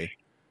yesterday.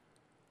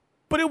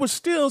 But it was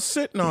still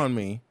sitting on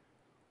me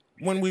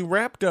when we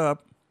wrapped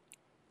up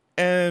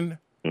and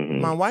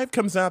my wife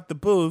comes out the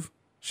booth.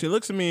 She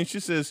looks at me and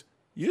she says,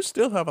 "You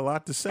still have a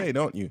lot to say,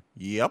 don't you?"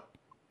 Yep.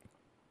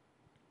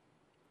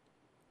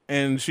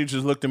 And she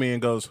just looked at me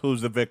and goes,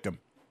 "Who's the victim?"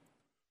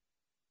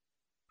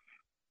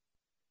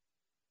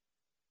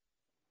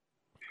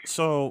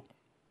 So,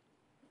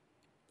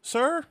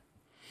 sir,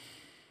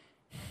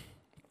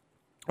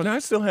 and I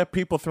still have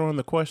people throwing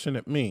the question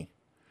at me.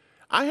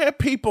 I had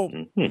people,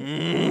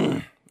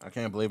 I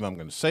can't believe I'm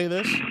going to say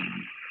this.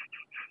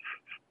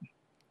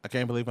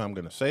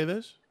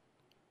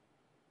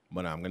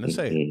 But I'm going to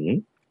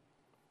say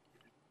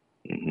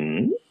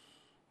it.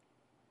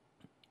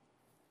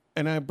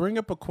 And I bring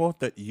up a quote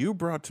that you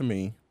brought to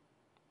me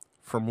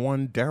from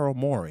one Daryl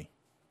Morey.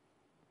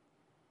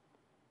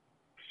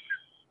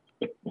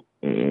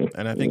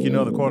 And I think you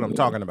know the quote I'm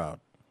talking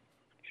about.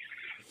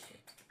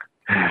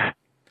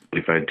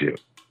 If I do.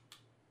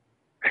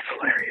 That's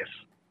hilarious.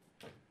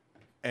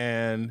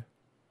 And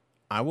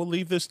I will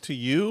leave this to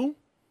you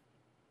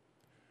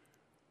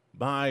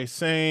by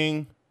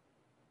saying,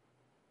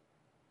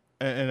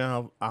 and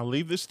I'll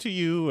leave this to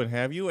you and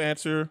have you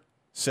answer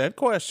said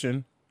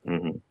question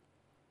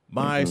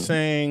by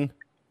saying,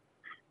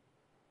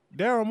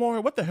 Daryl Morey,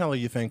 what the hell are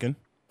you thinking?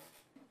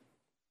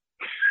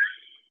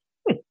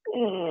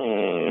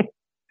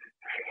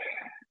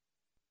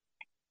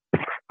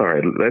 All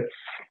right, let's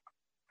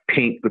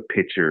paint the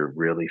picture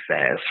really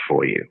fast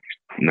for you.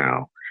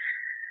 Now,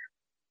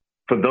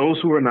 for those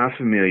who are not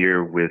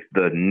familiar with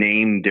the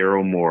name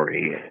Daryl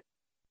Morey,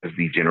 as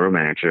the general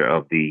manager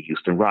of the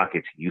Houston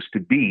Rockets, he used to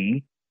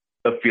be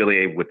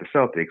affiliated with the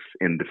Celtics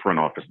in the front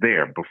office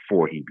there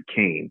before he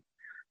became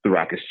the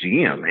Rockets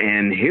GM.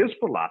 And his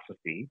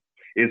philosophy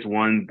is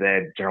one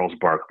that Charles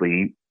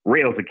Barkley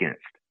rails against.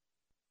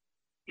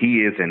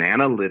 He is an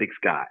analytics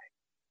guy.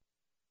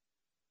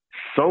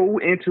 so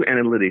into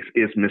analytics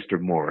is Mr.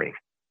 Morey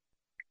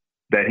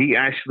that he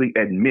actually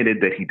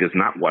admitted that he does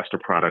not watch the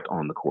product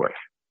on the court.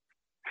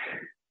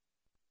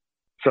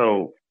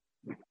 So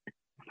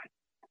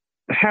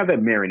have that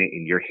marinate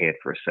in your head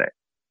for a sec.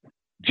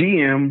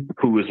 GM,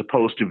 who is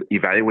supposed to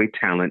evaluate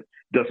talent,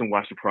 doesn't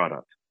watch the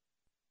product.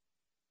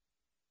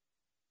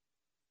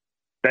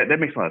 That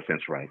makes a lot of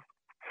sense, right?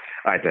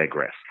 I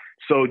digress.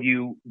 So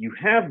you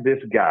have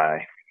this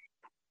guy.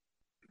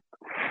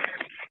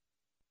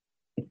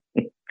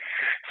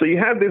 So you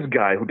have this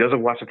guy who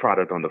doesn't watch the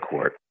product on the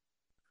court,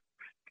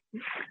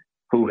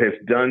 who has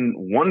done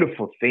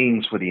wonderful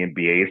things for the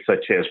NBA,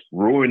 such as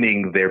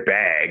ruining their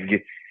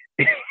bag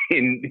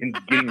in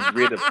getting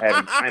rid of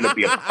having China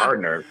be a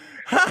partner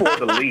for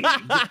the league.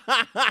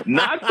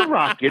 Not the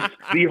Rockets,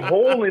 the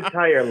whole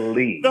entire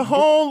league. The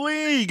whole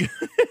league.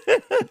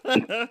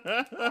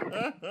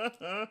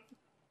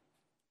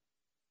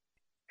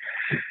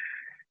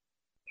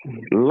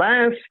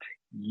 Last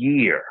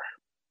year,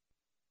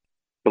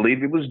 I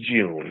believe it was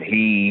June,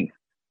 he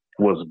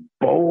was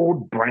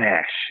bold,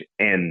 brash,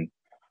 and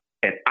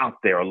out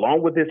there,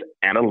 along with his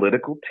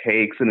analytical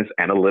takes and his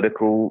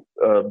analytical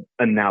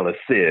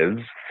analysis,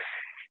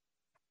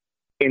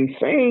 in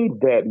saying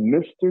that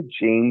Mr.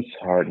 James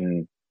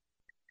Harden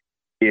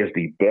is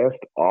the best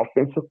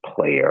offensive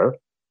player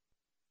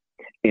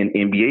in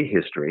NBA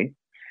history.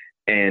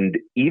 And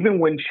even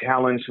when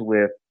challenged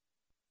with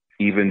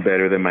even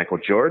better than Michael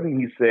Jordan,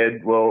 he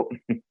said, well,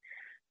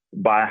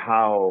 by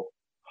how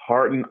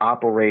Harden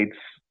operates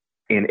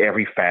in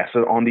every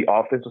facet on the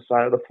offensive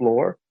side of the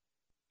floor,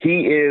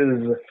 he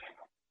is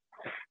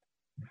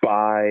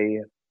by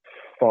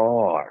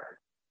far,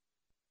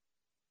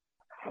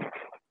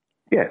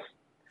 yes,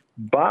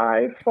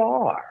 by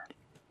far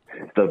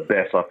the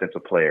best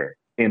offensive player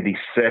in the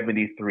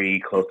 73,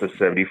 close to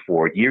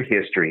 74-year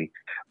history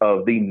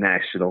of the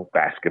National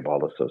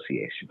Basketball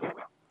Association.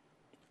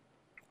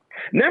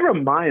 Never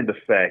mind the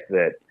fact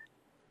that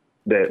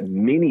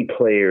many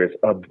players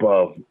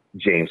above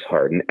James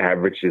Harden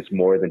averages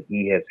more than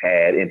he has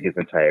had in his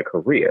entire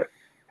career.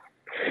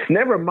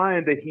 Never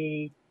mind that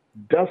he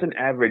doesn't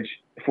average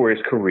for his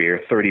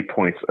career 30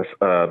 points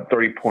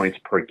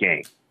per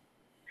game.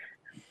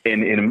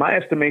 In my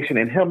estimation,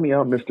 and help me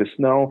out, Mr.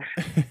 Snow,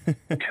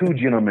 2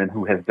 gentlemen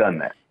who has done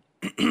that.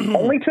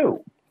 Only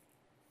 2.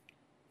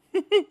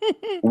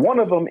 One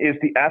of them is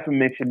the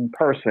aforementioned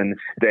person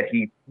that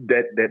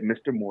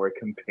Mr. Moore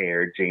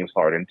compared James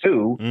Harden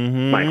to,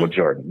 Michael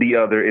Jordan. The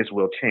other is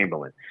Will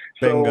Chamberlain.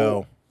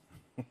 Bingo.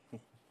 So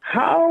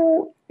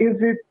how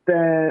is it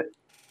that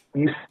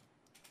you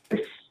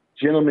this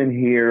gentleman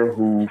here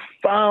who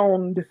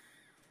found,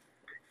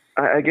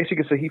 I guess you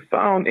could say, he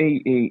found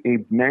a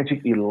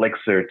magic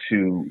elixir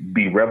to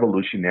be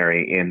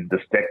revolutionary in the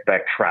step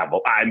back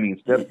travel. I mean,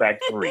 step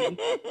back 3.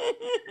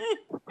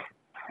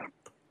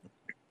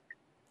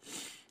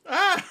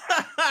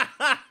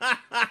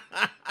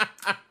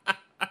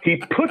 He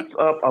puts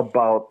up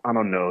about, I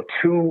don't know,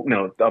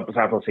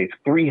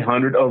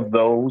 300 of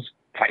those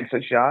types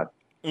of shots.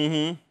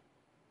 Mm-hmm.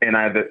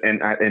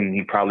 And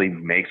he probably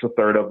makes a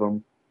third of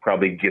them,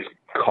 probably gets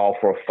called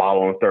for a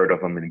foul on a third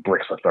of them, and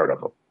bricks a third of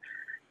them.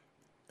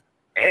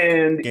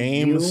 And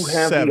Game you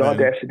have 7, the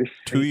audacity to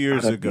 2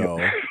 years ago.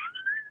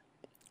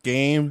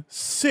 Game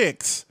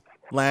 6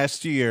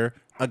 last year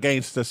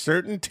against a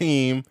certain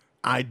team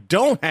I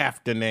don't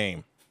have to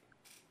name.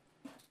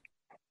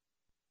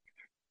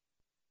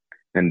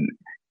 And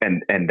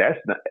that's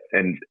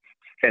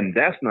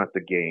not the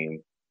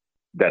game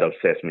that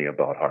upsets me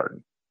about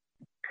Harden.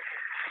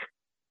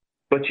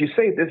 But you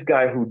say this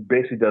guy who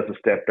basically does a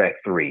step back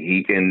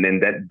 3, and then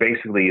that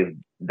basically is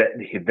that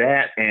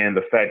and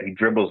the fact he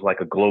dribbles like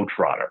a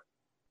globetrotter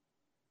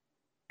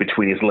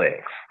between his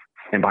legs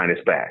and behind his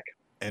back.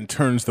 And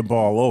turns the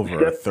ball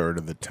over a third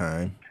of the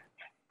time.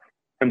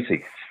 Let me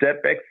see.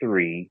 Step back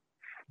 3,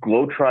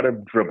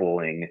 globetrotter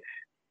dribbling,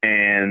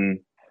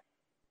 and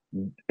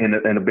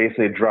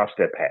basically a drop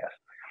step pass.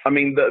 I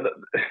mean, those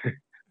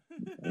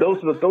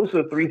are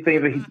the 3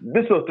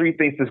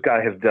 things this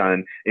guy has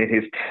done in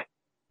his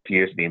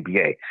years in the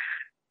NBA.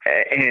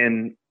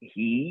 And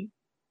he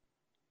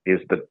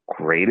is the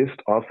greatest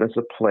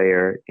offensive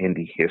player in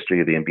the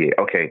history of the NBA.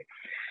 Okay,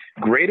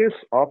 greatest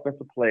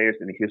offensive players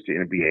in the history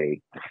of the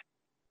NBA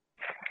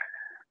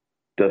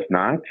does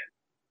not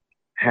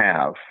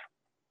have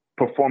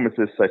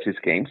performances such as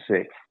Game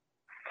 6,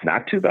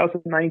 not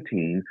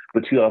 2019,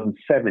 but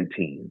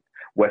 2017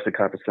 Western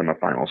Conference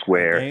Semifinals,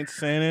 where against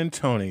San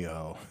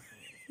Antonio,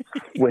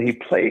 where he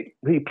played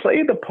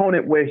an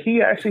opponent where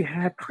he actually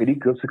had pretty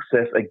good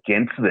success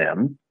against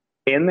them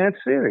in that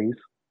series,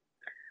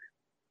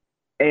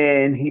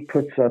 and he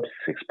puts up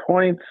 6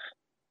 points.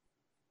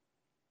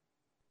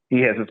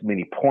 He has as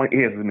many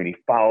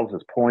fouls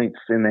as points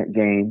in that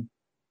game,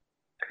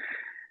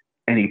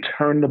 and he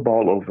turned the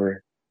ball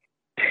over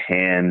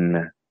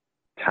 10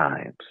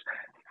 times.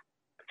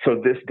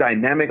 So this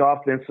dynamic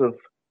offensive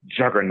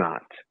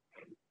juggernaut,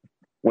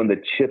 when the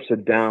chips are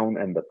down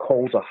and the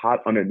coals are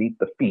hot underneath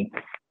the feet,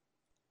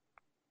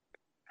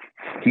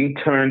 He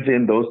turns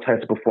in those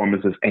types of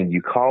performances, and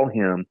you call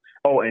him.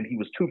 Oh, and he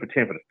was 2 for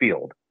 10 for the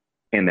field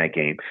in that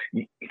game.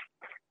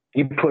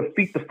 You put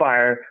feet to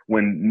fire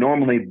when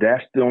normally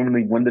that's the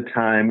only when the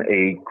time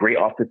a great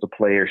offensive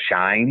player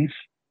shines.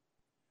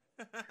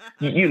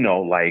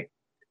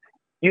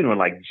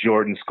 Like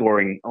Jordan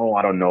scoring,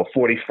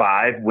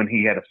 45 when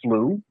he had a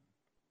flu.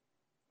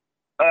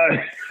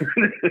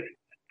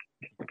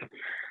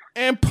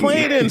 And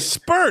played in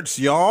spurts,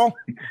 y'all.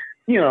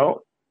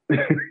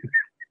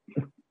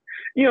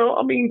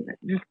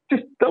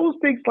 Just those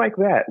things like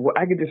that. Where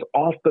I could just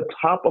off the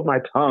top of my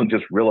tongue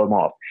just reel them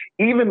off.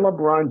 Even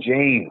LeBron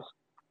James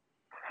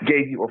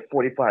gave you a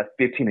 45,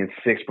 15, and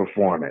 6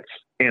 performance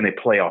in a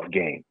playoff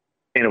game,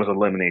 and it was an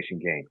elimination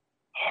game.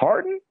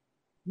 Harden?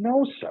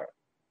 No, sir.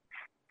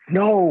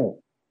 No.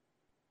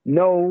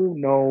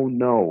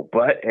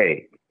 But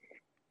hey,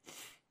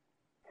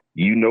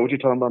 you know what you're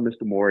talking about,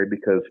 Mr. Morey,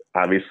 because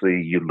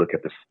obviously you look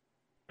at this,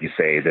 you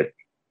say that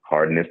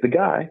Harden is the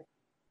guy.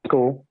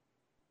 Cool.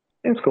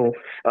 It's cool.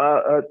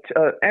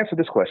 Answer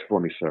this question for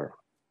me, sir.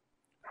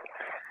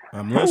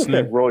 I'm How's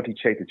listening. that royalty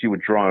check that you were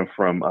drawing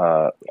from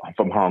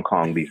Hong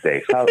Kong these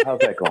days? How's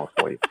that going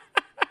for you?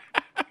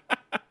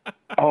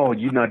 Oh,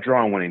 you're not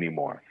drawing one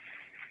anymore.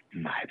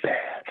 My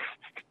bad.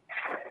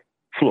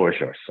 Floor is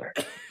yours, sir.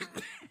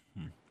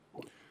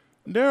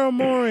 Daryl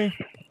Morey.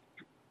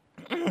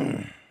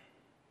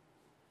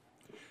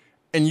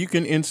 And you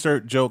can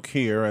insert joke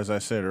here, as I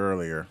said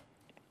earlier.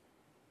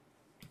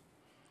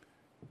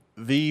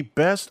 The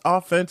best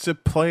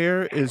offensive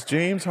player is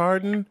James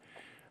Harden.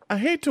 I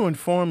hate to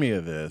inform you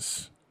of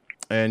this,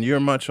 and you're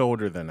much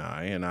older than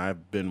I, and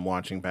I've been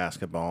watching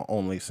basketball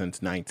only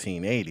since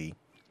 1980.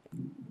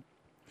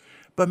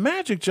 But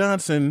Magic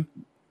Johnson,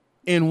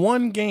 in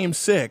one Game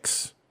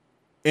 6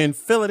 in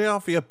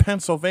Philadelphia,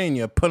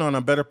 Pennsylvania, put on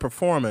a better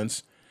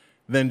performance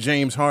than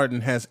James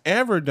Harden has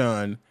ever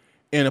done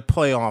in a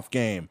playoff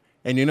game.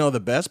 And you know the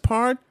best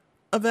part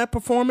of that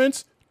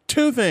performance?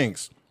 2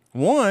 things.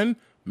 1,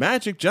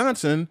 Magic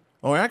Johnson,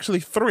 or actually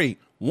 3.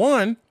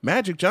 1,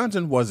 Magic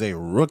Johnson was a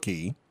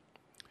rookie.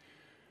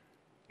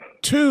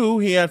 2,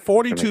 he had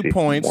 42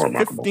 points,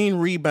 15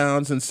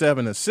 rebounds, and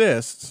 7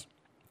 assists.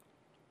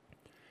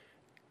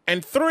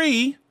 And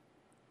 3,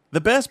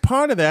 the best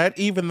part of that,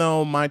 even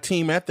though my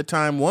team at the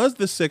time was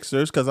the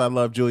Sixers because I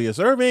love Julius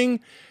Erving,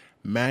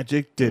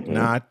 Magic did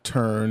not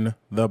turn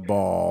the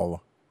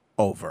ball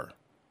over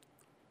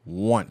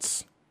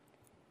once.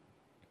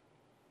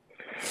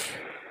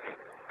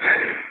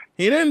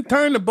 He didn't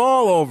turn the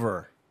ball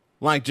over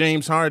like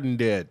James Harden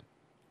did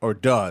or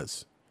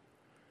does.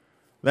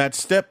 That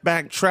step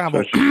back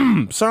travel,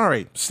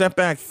 step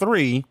back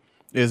 3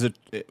 is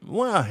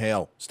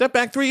step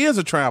back 3 is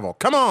a travel.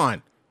 Come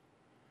on.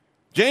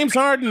 James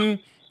Harden,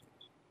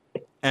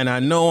 and I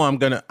know I'm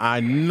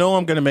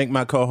gonna make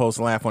my co-host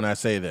laugh when I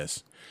say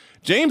this.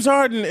 James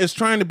Harden is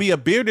trying to be a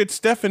bearded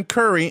Stephen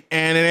Curry,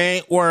 and it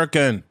ain't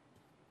working.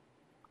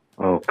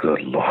 Oh,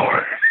 good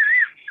Lord.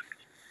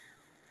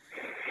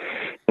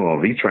 Well,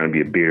 if he's trying to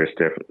be a bearded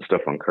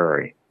Stephen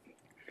Curry,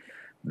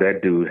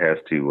 that dude has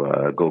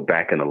to go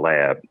back in the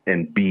lab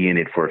and be in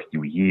it for a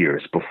few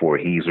years before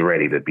he's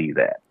ready to be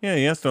that. Yeah,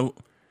 he has to.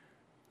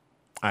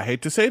 I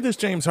hate to say this,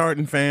 James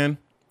Harden fan.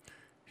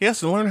 He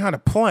has to learn how to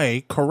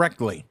play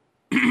correctly.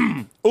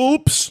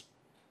 Oops.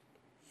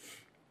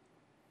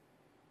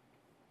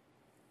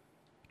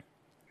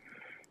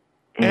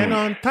 And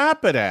on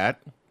top of that,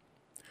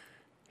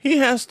 he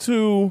has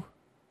to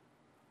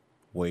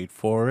wait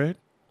for it,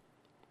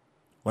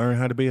 learn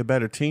how to be a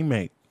better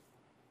teammate.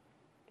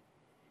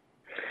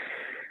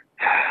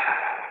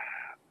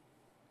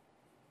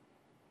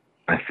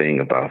 I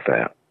think about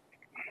that.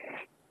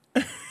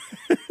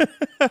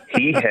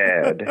 He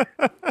had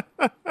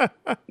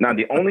now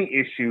the only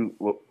issue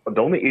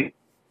about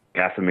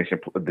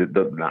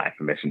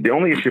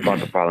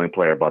the following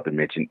player about to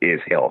mention is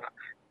health.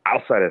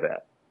 Outside of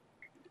that,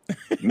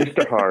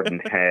 Mr. Harden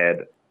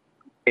had,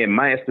 in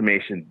my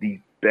estimation, the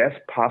best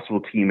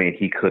possible teammate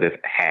he could have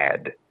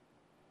had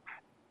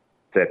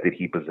that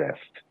he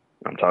possessed.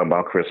 I'm talking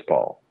about Chris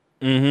Paul.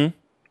 Mm-hmm.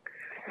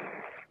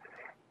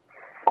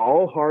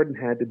 All Harden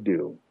had to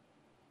do,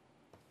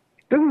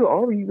 this is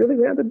all he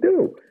really had to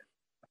do,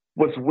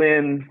 was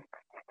when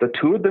the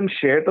two of them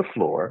shared the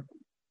floor,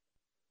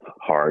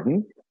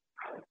 Harden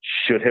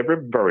should have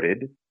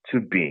reverted to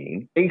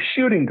being a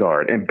shooting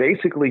guard. And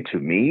basically, to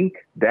me,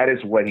 that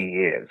is what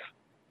he is.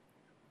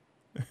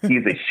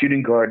 He's a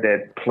shooting guard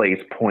that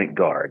plays point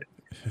guard.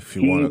 If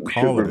you want to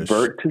call it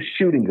revert to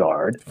shooting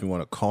guard. If you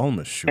want to call him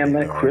a shooting and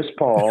guard. let Chris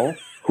Paul,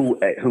 who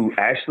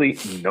actually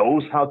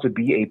knows how to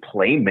be a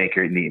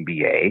playmaker in the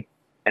NBA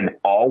in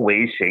all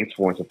ways, shapes,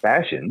 forms, and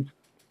fashions,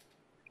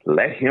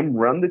 let him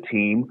run the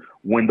team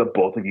when the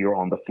both of you are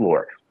on the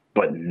floor.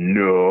 But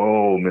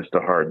no,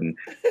 Mr. Harden,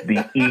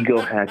 the ego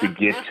had to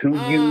get to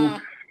you.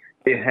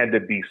 It had to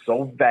be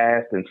so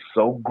vast and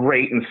so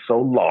great and so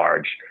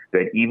large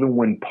that even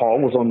when Paul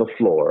was on the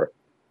floor,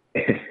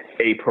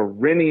 a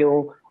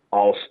perennial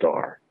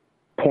all-star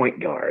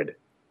point guard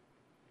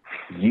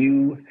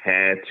You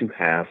had to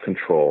have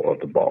control of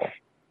the ball.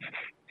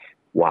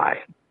 Why?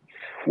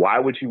 Why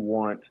would you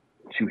want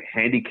to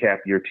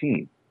handicap your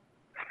team?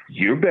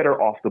 You're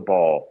better off the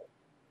ball.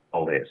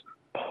 All this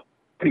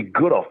pretty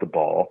good off the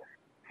ball.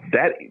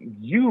 That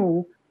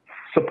you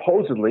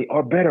supposedly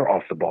are better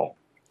off the ball.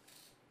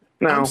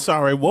 Now, I'm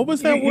sorry. What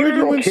was that word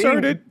you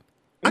inserted?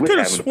 I could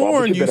have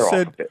sworn you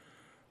said.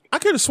 I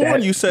could have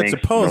sworn you said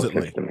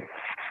supposedly.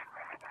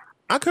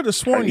 I could have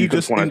sworn you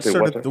just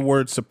inserted the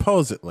word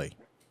supposedly.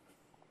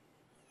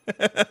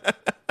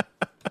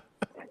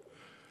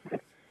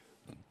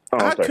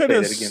 I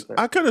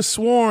could have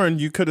sworn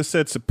you could have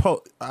said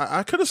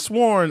I could have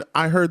sworn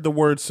I heard the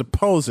word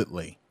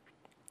supposedly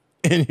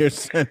in your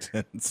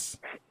sentence.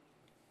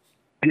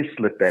 You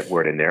slipped that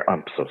word in there.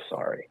 I'm so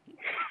sorry.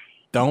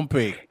 Don't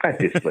be. I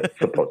did slip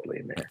supposedly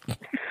in there.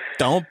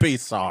 Don't be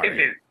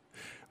sorry.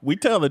 We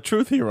tell the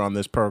truth here on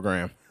this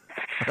program.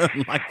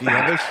 Like the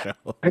other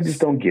shows. I just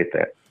don't get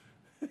that.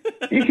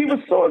 He was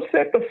so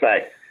upset the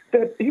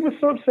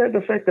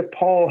fact that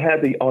Paul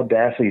had the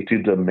audacity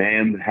to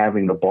demand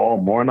having the ball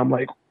more, and I'm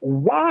like,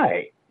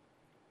 why?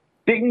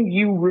 Didn't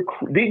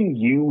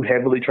you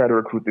heavily try to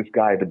recruit this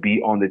guy to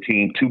be on the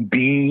team, to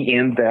be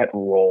in that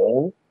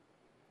role?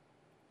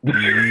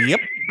 Yep.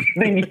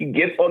 Then he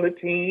gets on the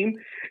team,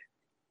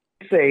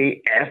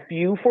 say F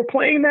you for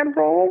playing that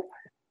role?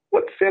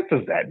 What sense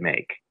does that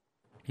make?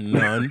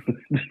 None.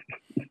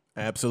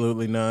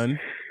 Absolutely none.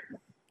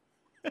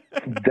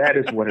 That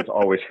is what has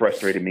always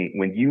frustrated me.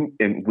 When you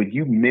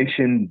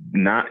mention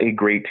not a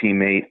great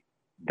teammate,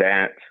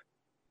 that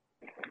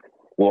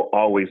will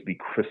always be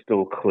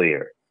crystal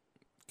clear.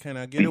 Can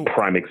I get a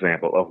prime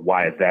example of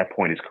why that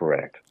point is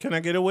correct? Can I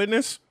get a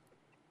witness?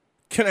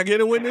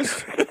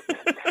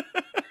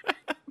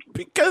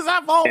 Because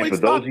I've always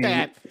thought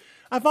that.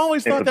 I've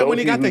always thought that when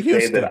he got to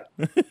Houston.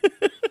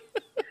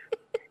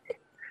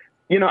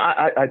 You know,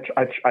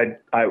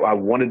 I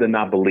wanted to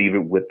not believe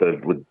it with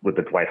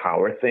the Dwight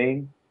Howard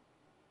thing.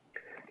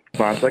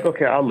 So I was like,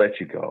 okay, I'll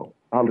let you go.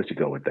 I'll let you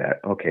go with that.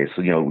 Okay,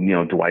 so you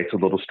know, Dwight's a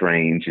little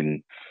strange,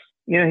 and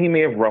he may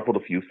have ruffled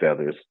a few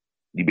feathers.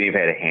 You may have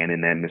had a hand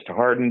in that, Mr.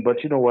 Harden,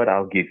 but you know what?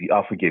 I'll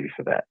forgive you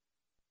for that.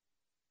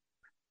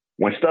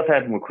 When stuff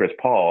happened with Chris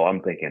Paul,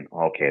 I'm thinking,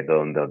 okay,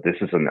 this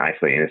is an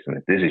isolated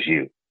incident. This is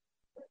you.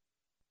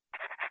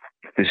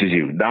 This is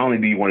you. Not only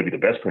do you want to be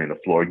the best player on the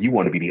floor, you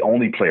want to be the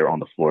only player on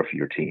the floor for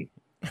your team.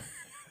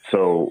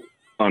 So,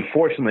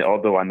 unfortunately,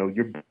 although I know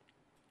you're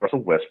Russell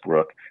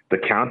Westbrook, the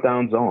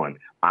countdown's on.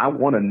 I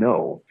want to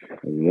know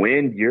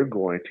when you're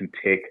going to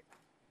take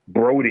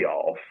Brody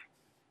off.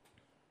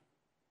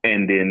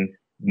 And then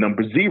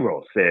number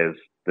 0 says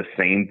the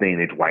same thing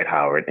that Dwight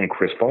Howard and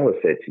Chris Paul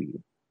has said to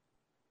you.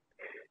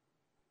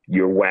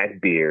 Your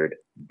whack beard,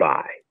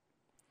 bye.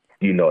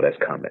 You know that's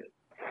coming.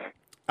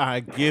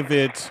 I give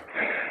it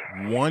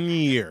 1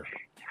 year.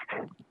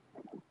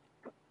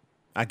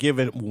 I give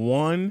it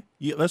 1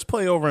 year. Let's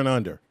play over and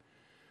under.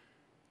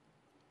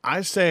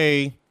 I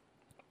say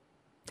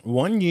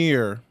 1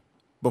 year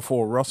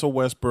before Russell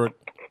Westbrook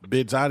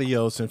bids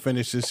adios and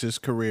finishes his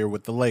career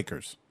with the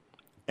Lakers.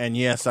 And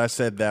yes, I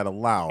said that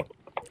aloud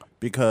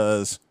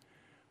because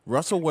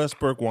Russell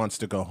Westbrook wants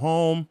to go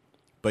home,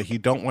 but he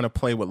don't want to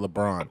play with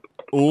LeBron.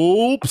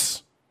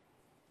 Oops.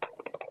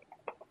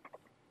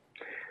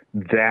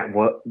 That's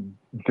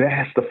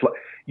the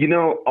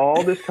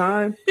all this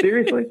time,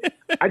 seriously,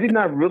 I did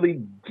not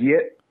really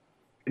get,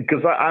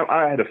 because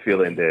I had a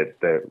feeling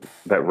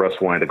that Russ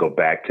wanted to go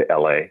back to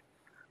LA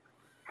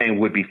and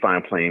would be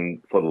fine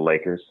playing for the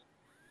Lakers.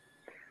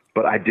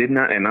 But I did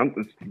not, and I'm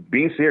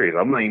being serious,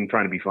 I'm not even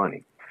trying to be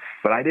funny,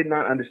 but I did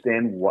not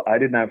understand I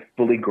did not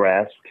fully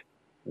grasp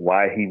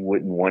why he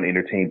wouldn't want to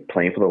entertain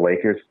playing for the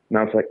Lakers. And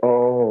I was like,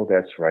 oh,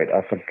 that's right,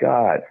 I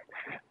forgot.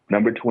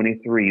 Number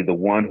 23, the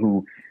one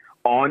who,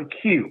 on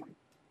cue,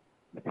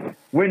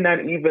 we're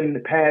not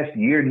even past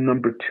year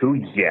number 2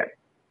 yet.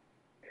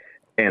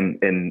 And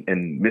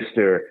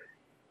Mr.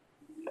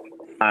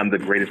 I'm the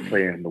greatest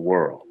player in the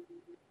world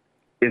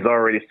is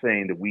already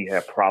saying that we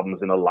have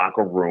problems in the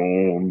locker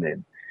room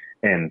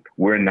and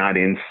we're not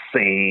in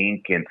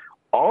sync and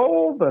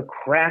all the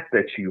crap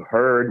that you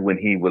heard when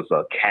he was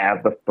a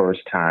Cav the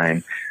first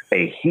time,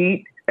 a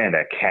Heat and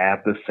a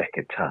Cav the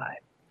second time.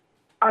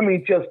 I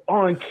mean, just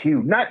on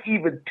cue, not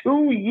even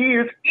 2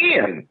 years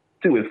in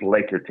to his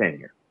Laker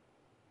tenure.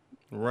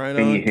 Right and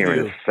on you're hearing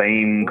cue. the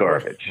same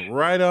garbage.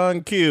 Right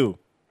on cue.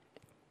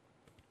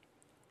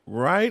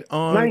 Right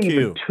on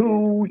cue.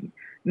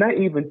 Not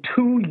even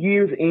 2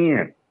 years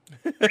in.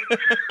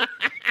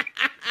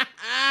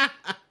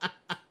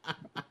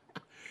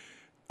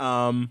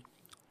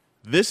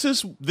 This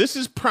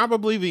is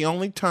probably the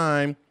only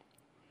time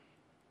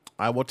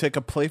I will take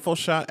a playful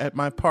shot at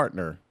my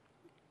partner,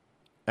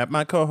 at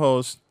my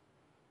co-host,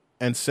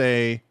 and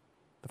say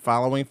the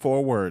following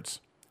 4 words.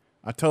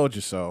 I told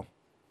you so.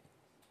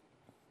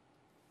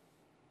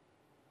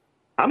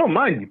 I don't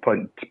mind you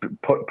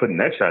putting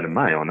that shot in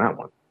mine on that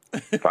one.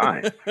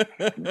 Fine.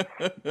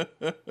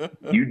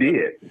 You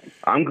did.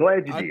 I'm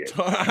glad you did.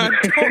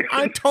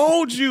 I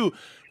told you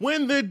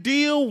when the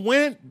deal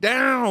went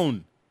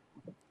down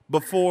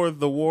before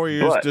the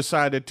Warriors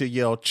decided to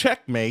yell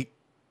checkmate.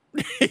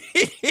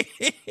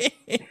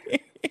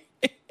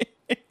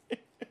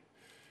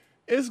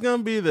 It's going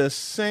to be the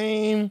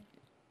same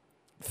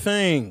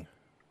thing.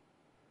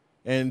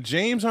 And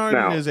James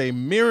Harden is a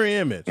mirror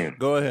image.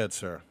 Go ahead,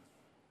 sir.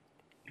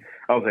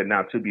 Okay,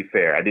 now to be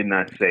fair, I did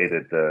not say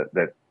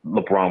that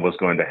LeBron was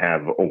going to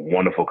have a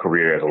wonderful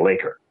career as a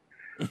Laker.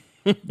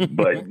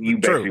 But you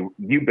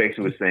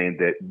basically were saying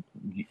that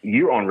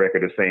you're on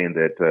record as saying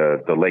that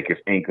the Lakers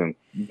ain't gonna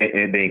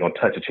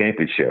touch a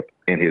championship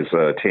in his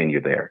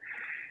tenure there.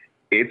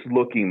 It's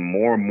looking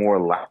more and more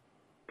like,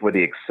 for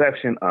the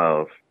exception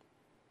of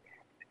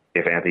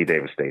if Anthony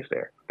Davis stays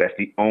there. That's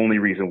the only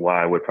reason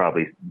why I would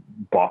probably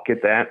balk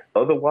at that.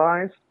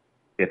 Otherwise,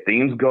 if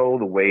things go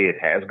the way it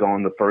has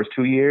gone the first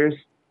 2 years,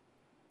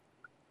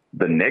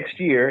 the next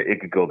year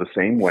it could go the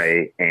same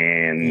way,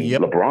 and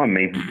LeBron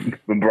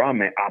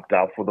may opt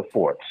out for the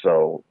fourth.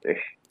 So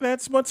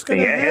that's what's going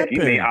to happen. He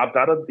may opt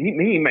out of this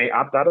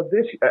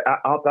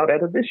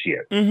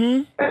year.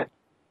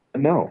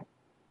 Mm-hmm. No,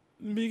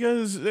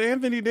 because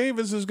Anthony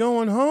Davis is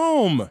going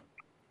home.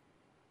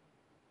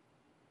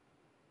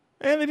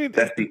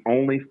 That's the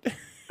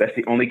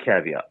only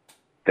caveat.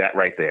 That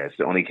right there is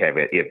the only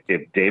caveat.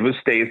 If Davis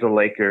stays a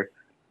Laker,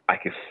 I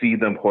can see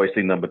them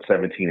hoisting number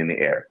 17 in the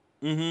air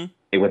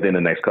within the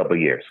next couple of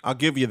years. I'll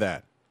give you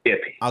that.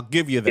 I'll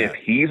give you that. If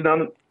he's not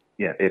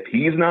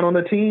on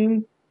the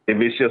team, if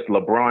it's just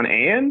LeBron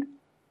and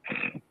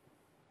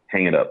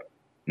hang it up,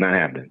 not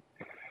happening.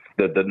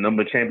 The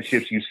number of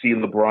championships you see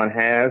LeBron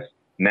has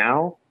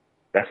now,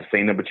 that's the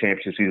same number of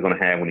championships he's going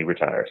to have when he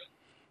retires.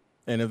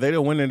 And if they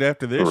don't win it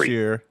after this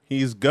year,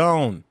 he's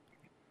gone.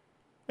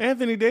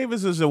 Anthony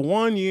Davis is a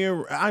 1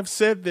 year. I've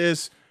said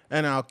this,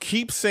 and I'll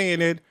keep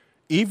saying it,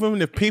 even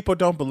if people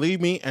don't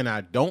believe me, and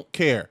I don't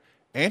care.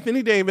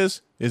 Anthony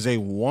Davis is a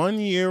 1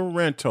 year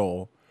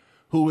rental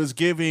who is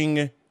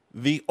giving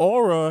the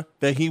aura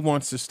that he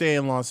wants to stay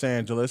in Los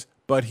Angeles,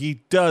 but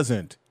he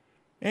doesn't.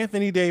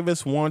 Anthony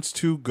Davis wants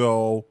to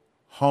go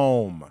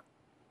home.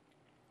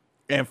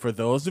 And for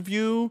those of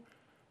you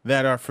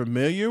that are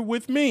familiar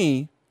with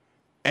me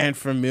and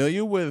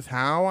familiar with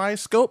how I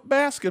scope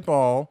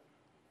basketball,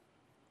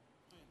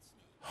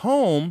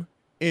 home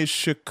is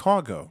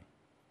Chicago.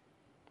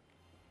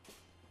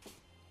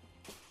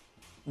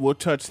 We'll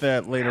touch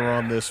that later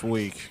on this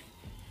week.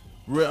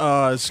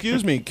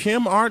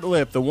 Kim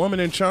Artlip, the woman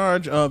in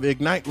charge of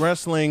Ignite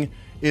Wrestling,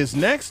 is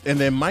next, and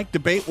then Mike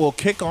Debate will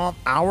kick off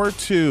hour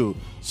 2.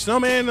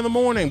 Snowman in the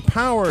Morning,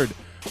 powered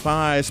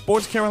by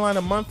Sports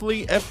Carolina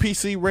Monthly,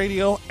 FPC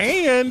Radio,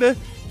 and the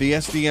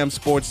SDM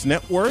Sports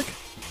Network.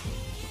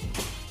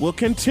 We'll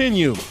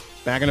continue.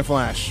 Back in a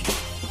flash.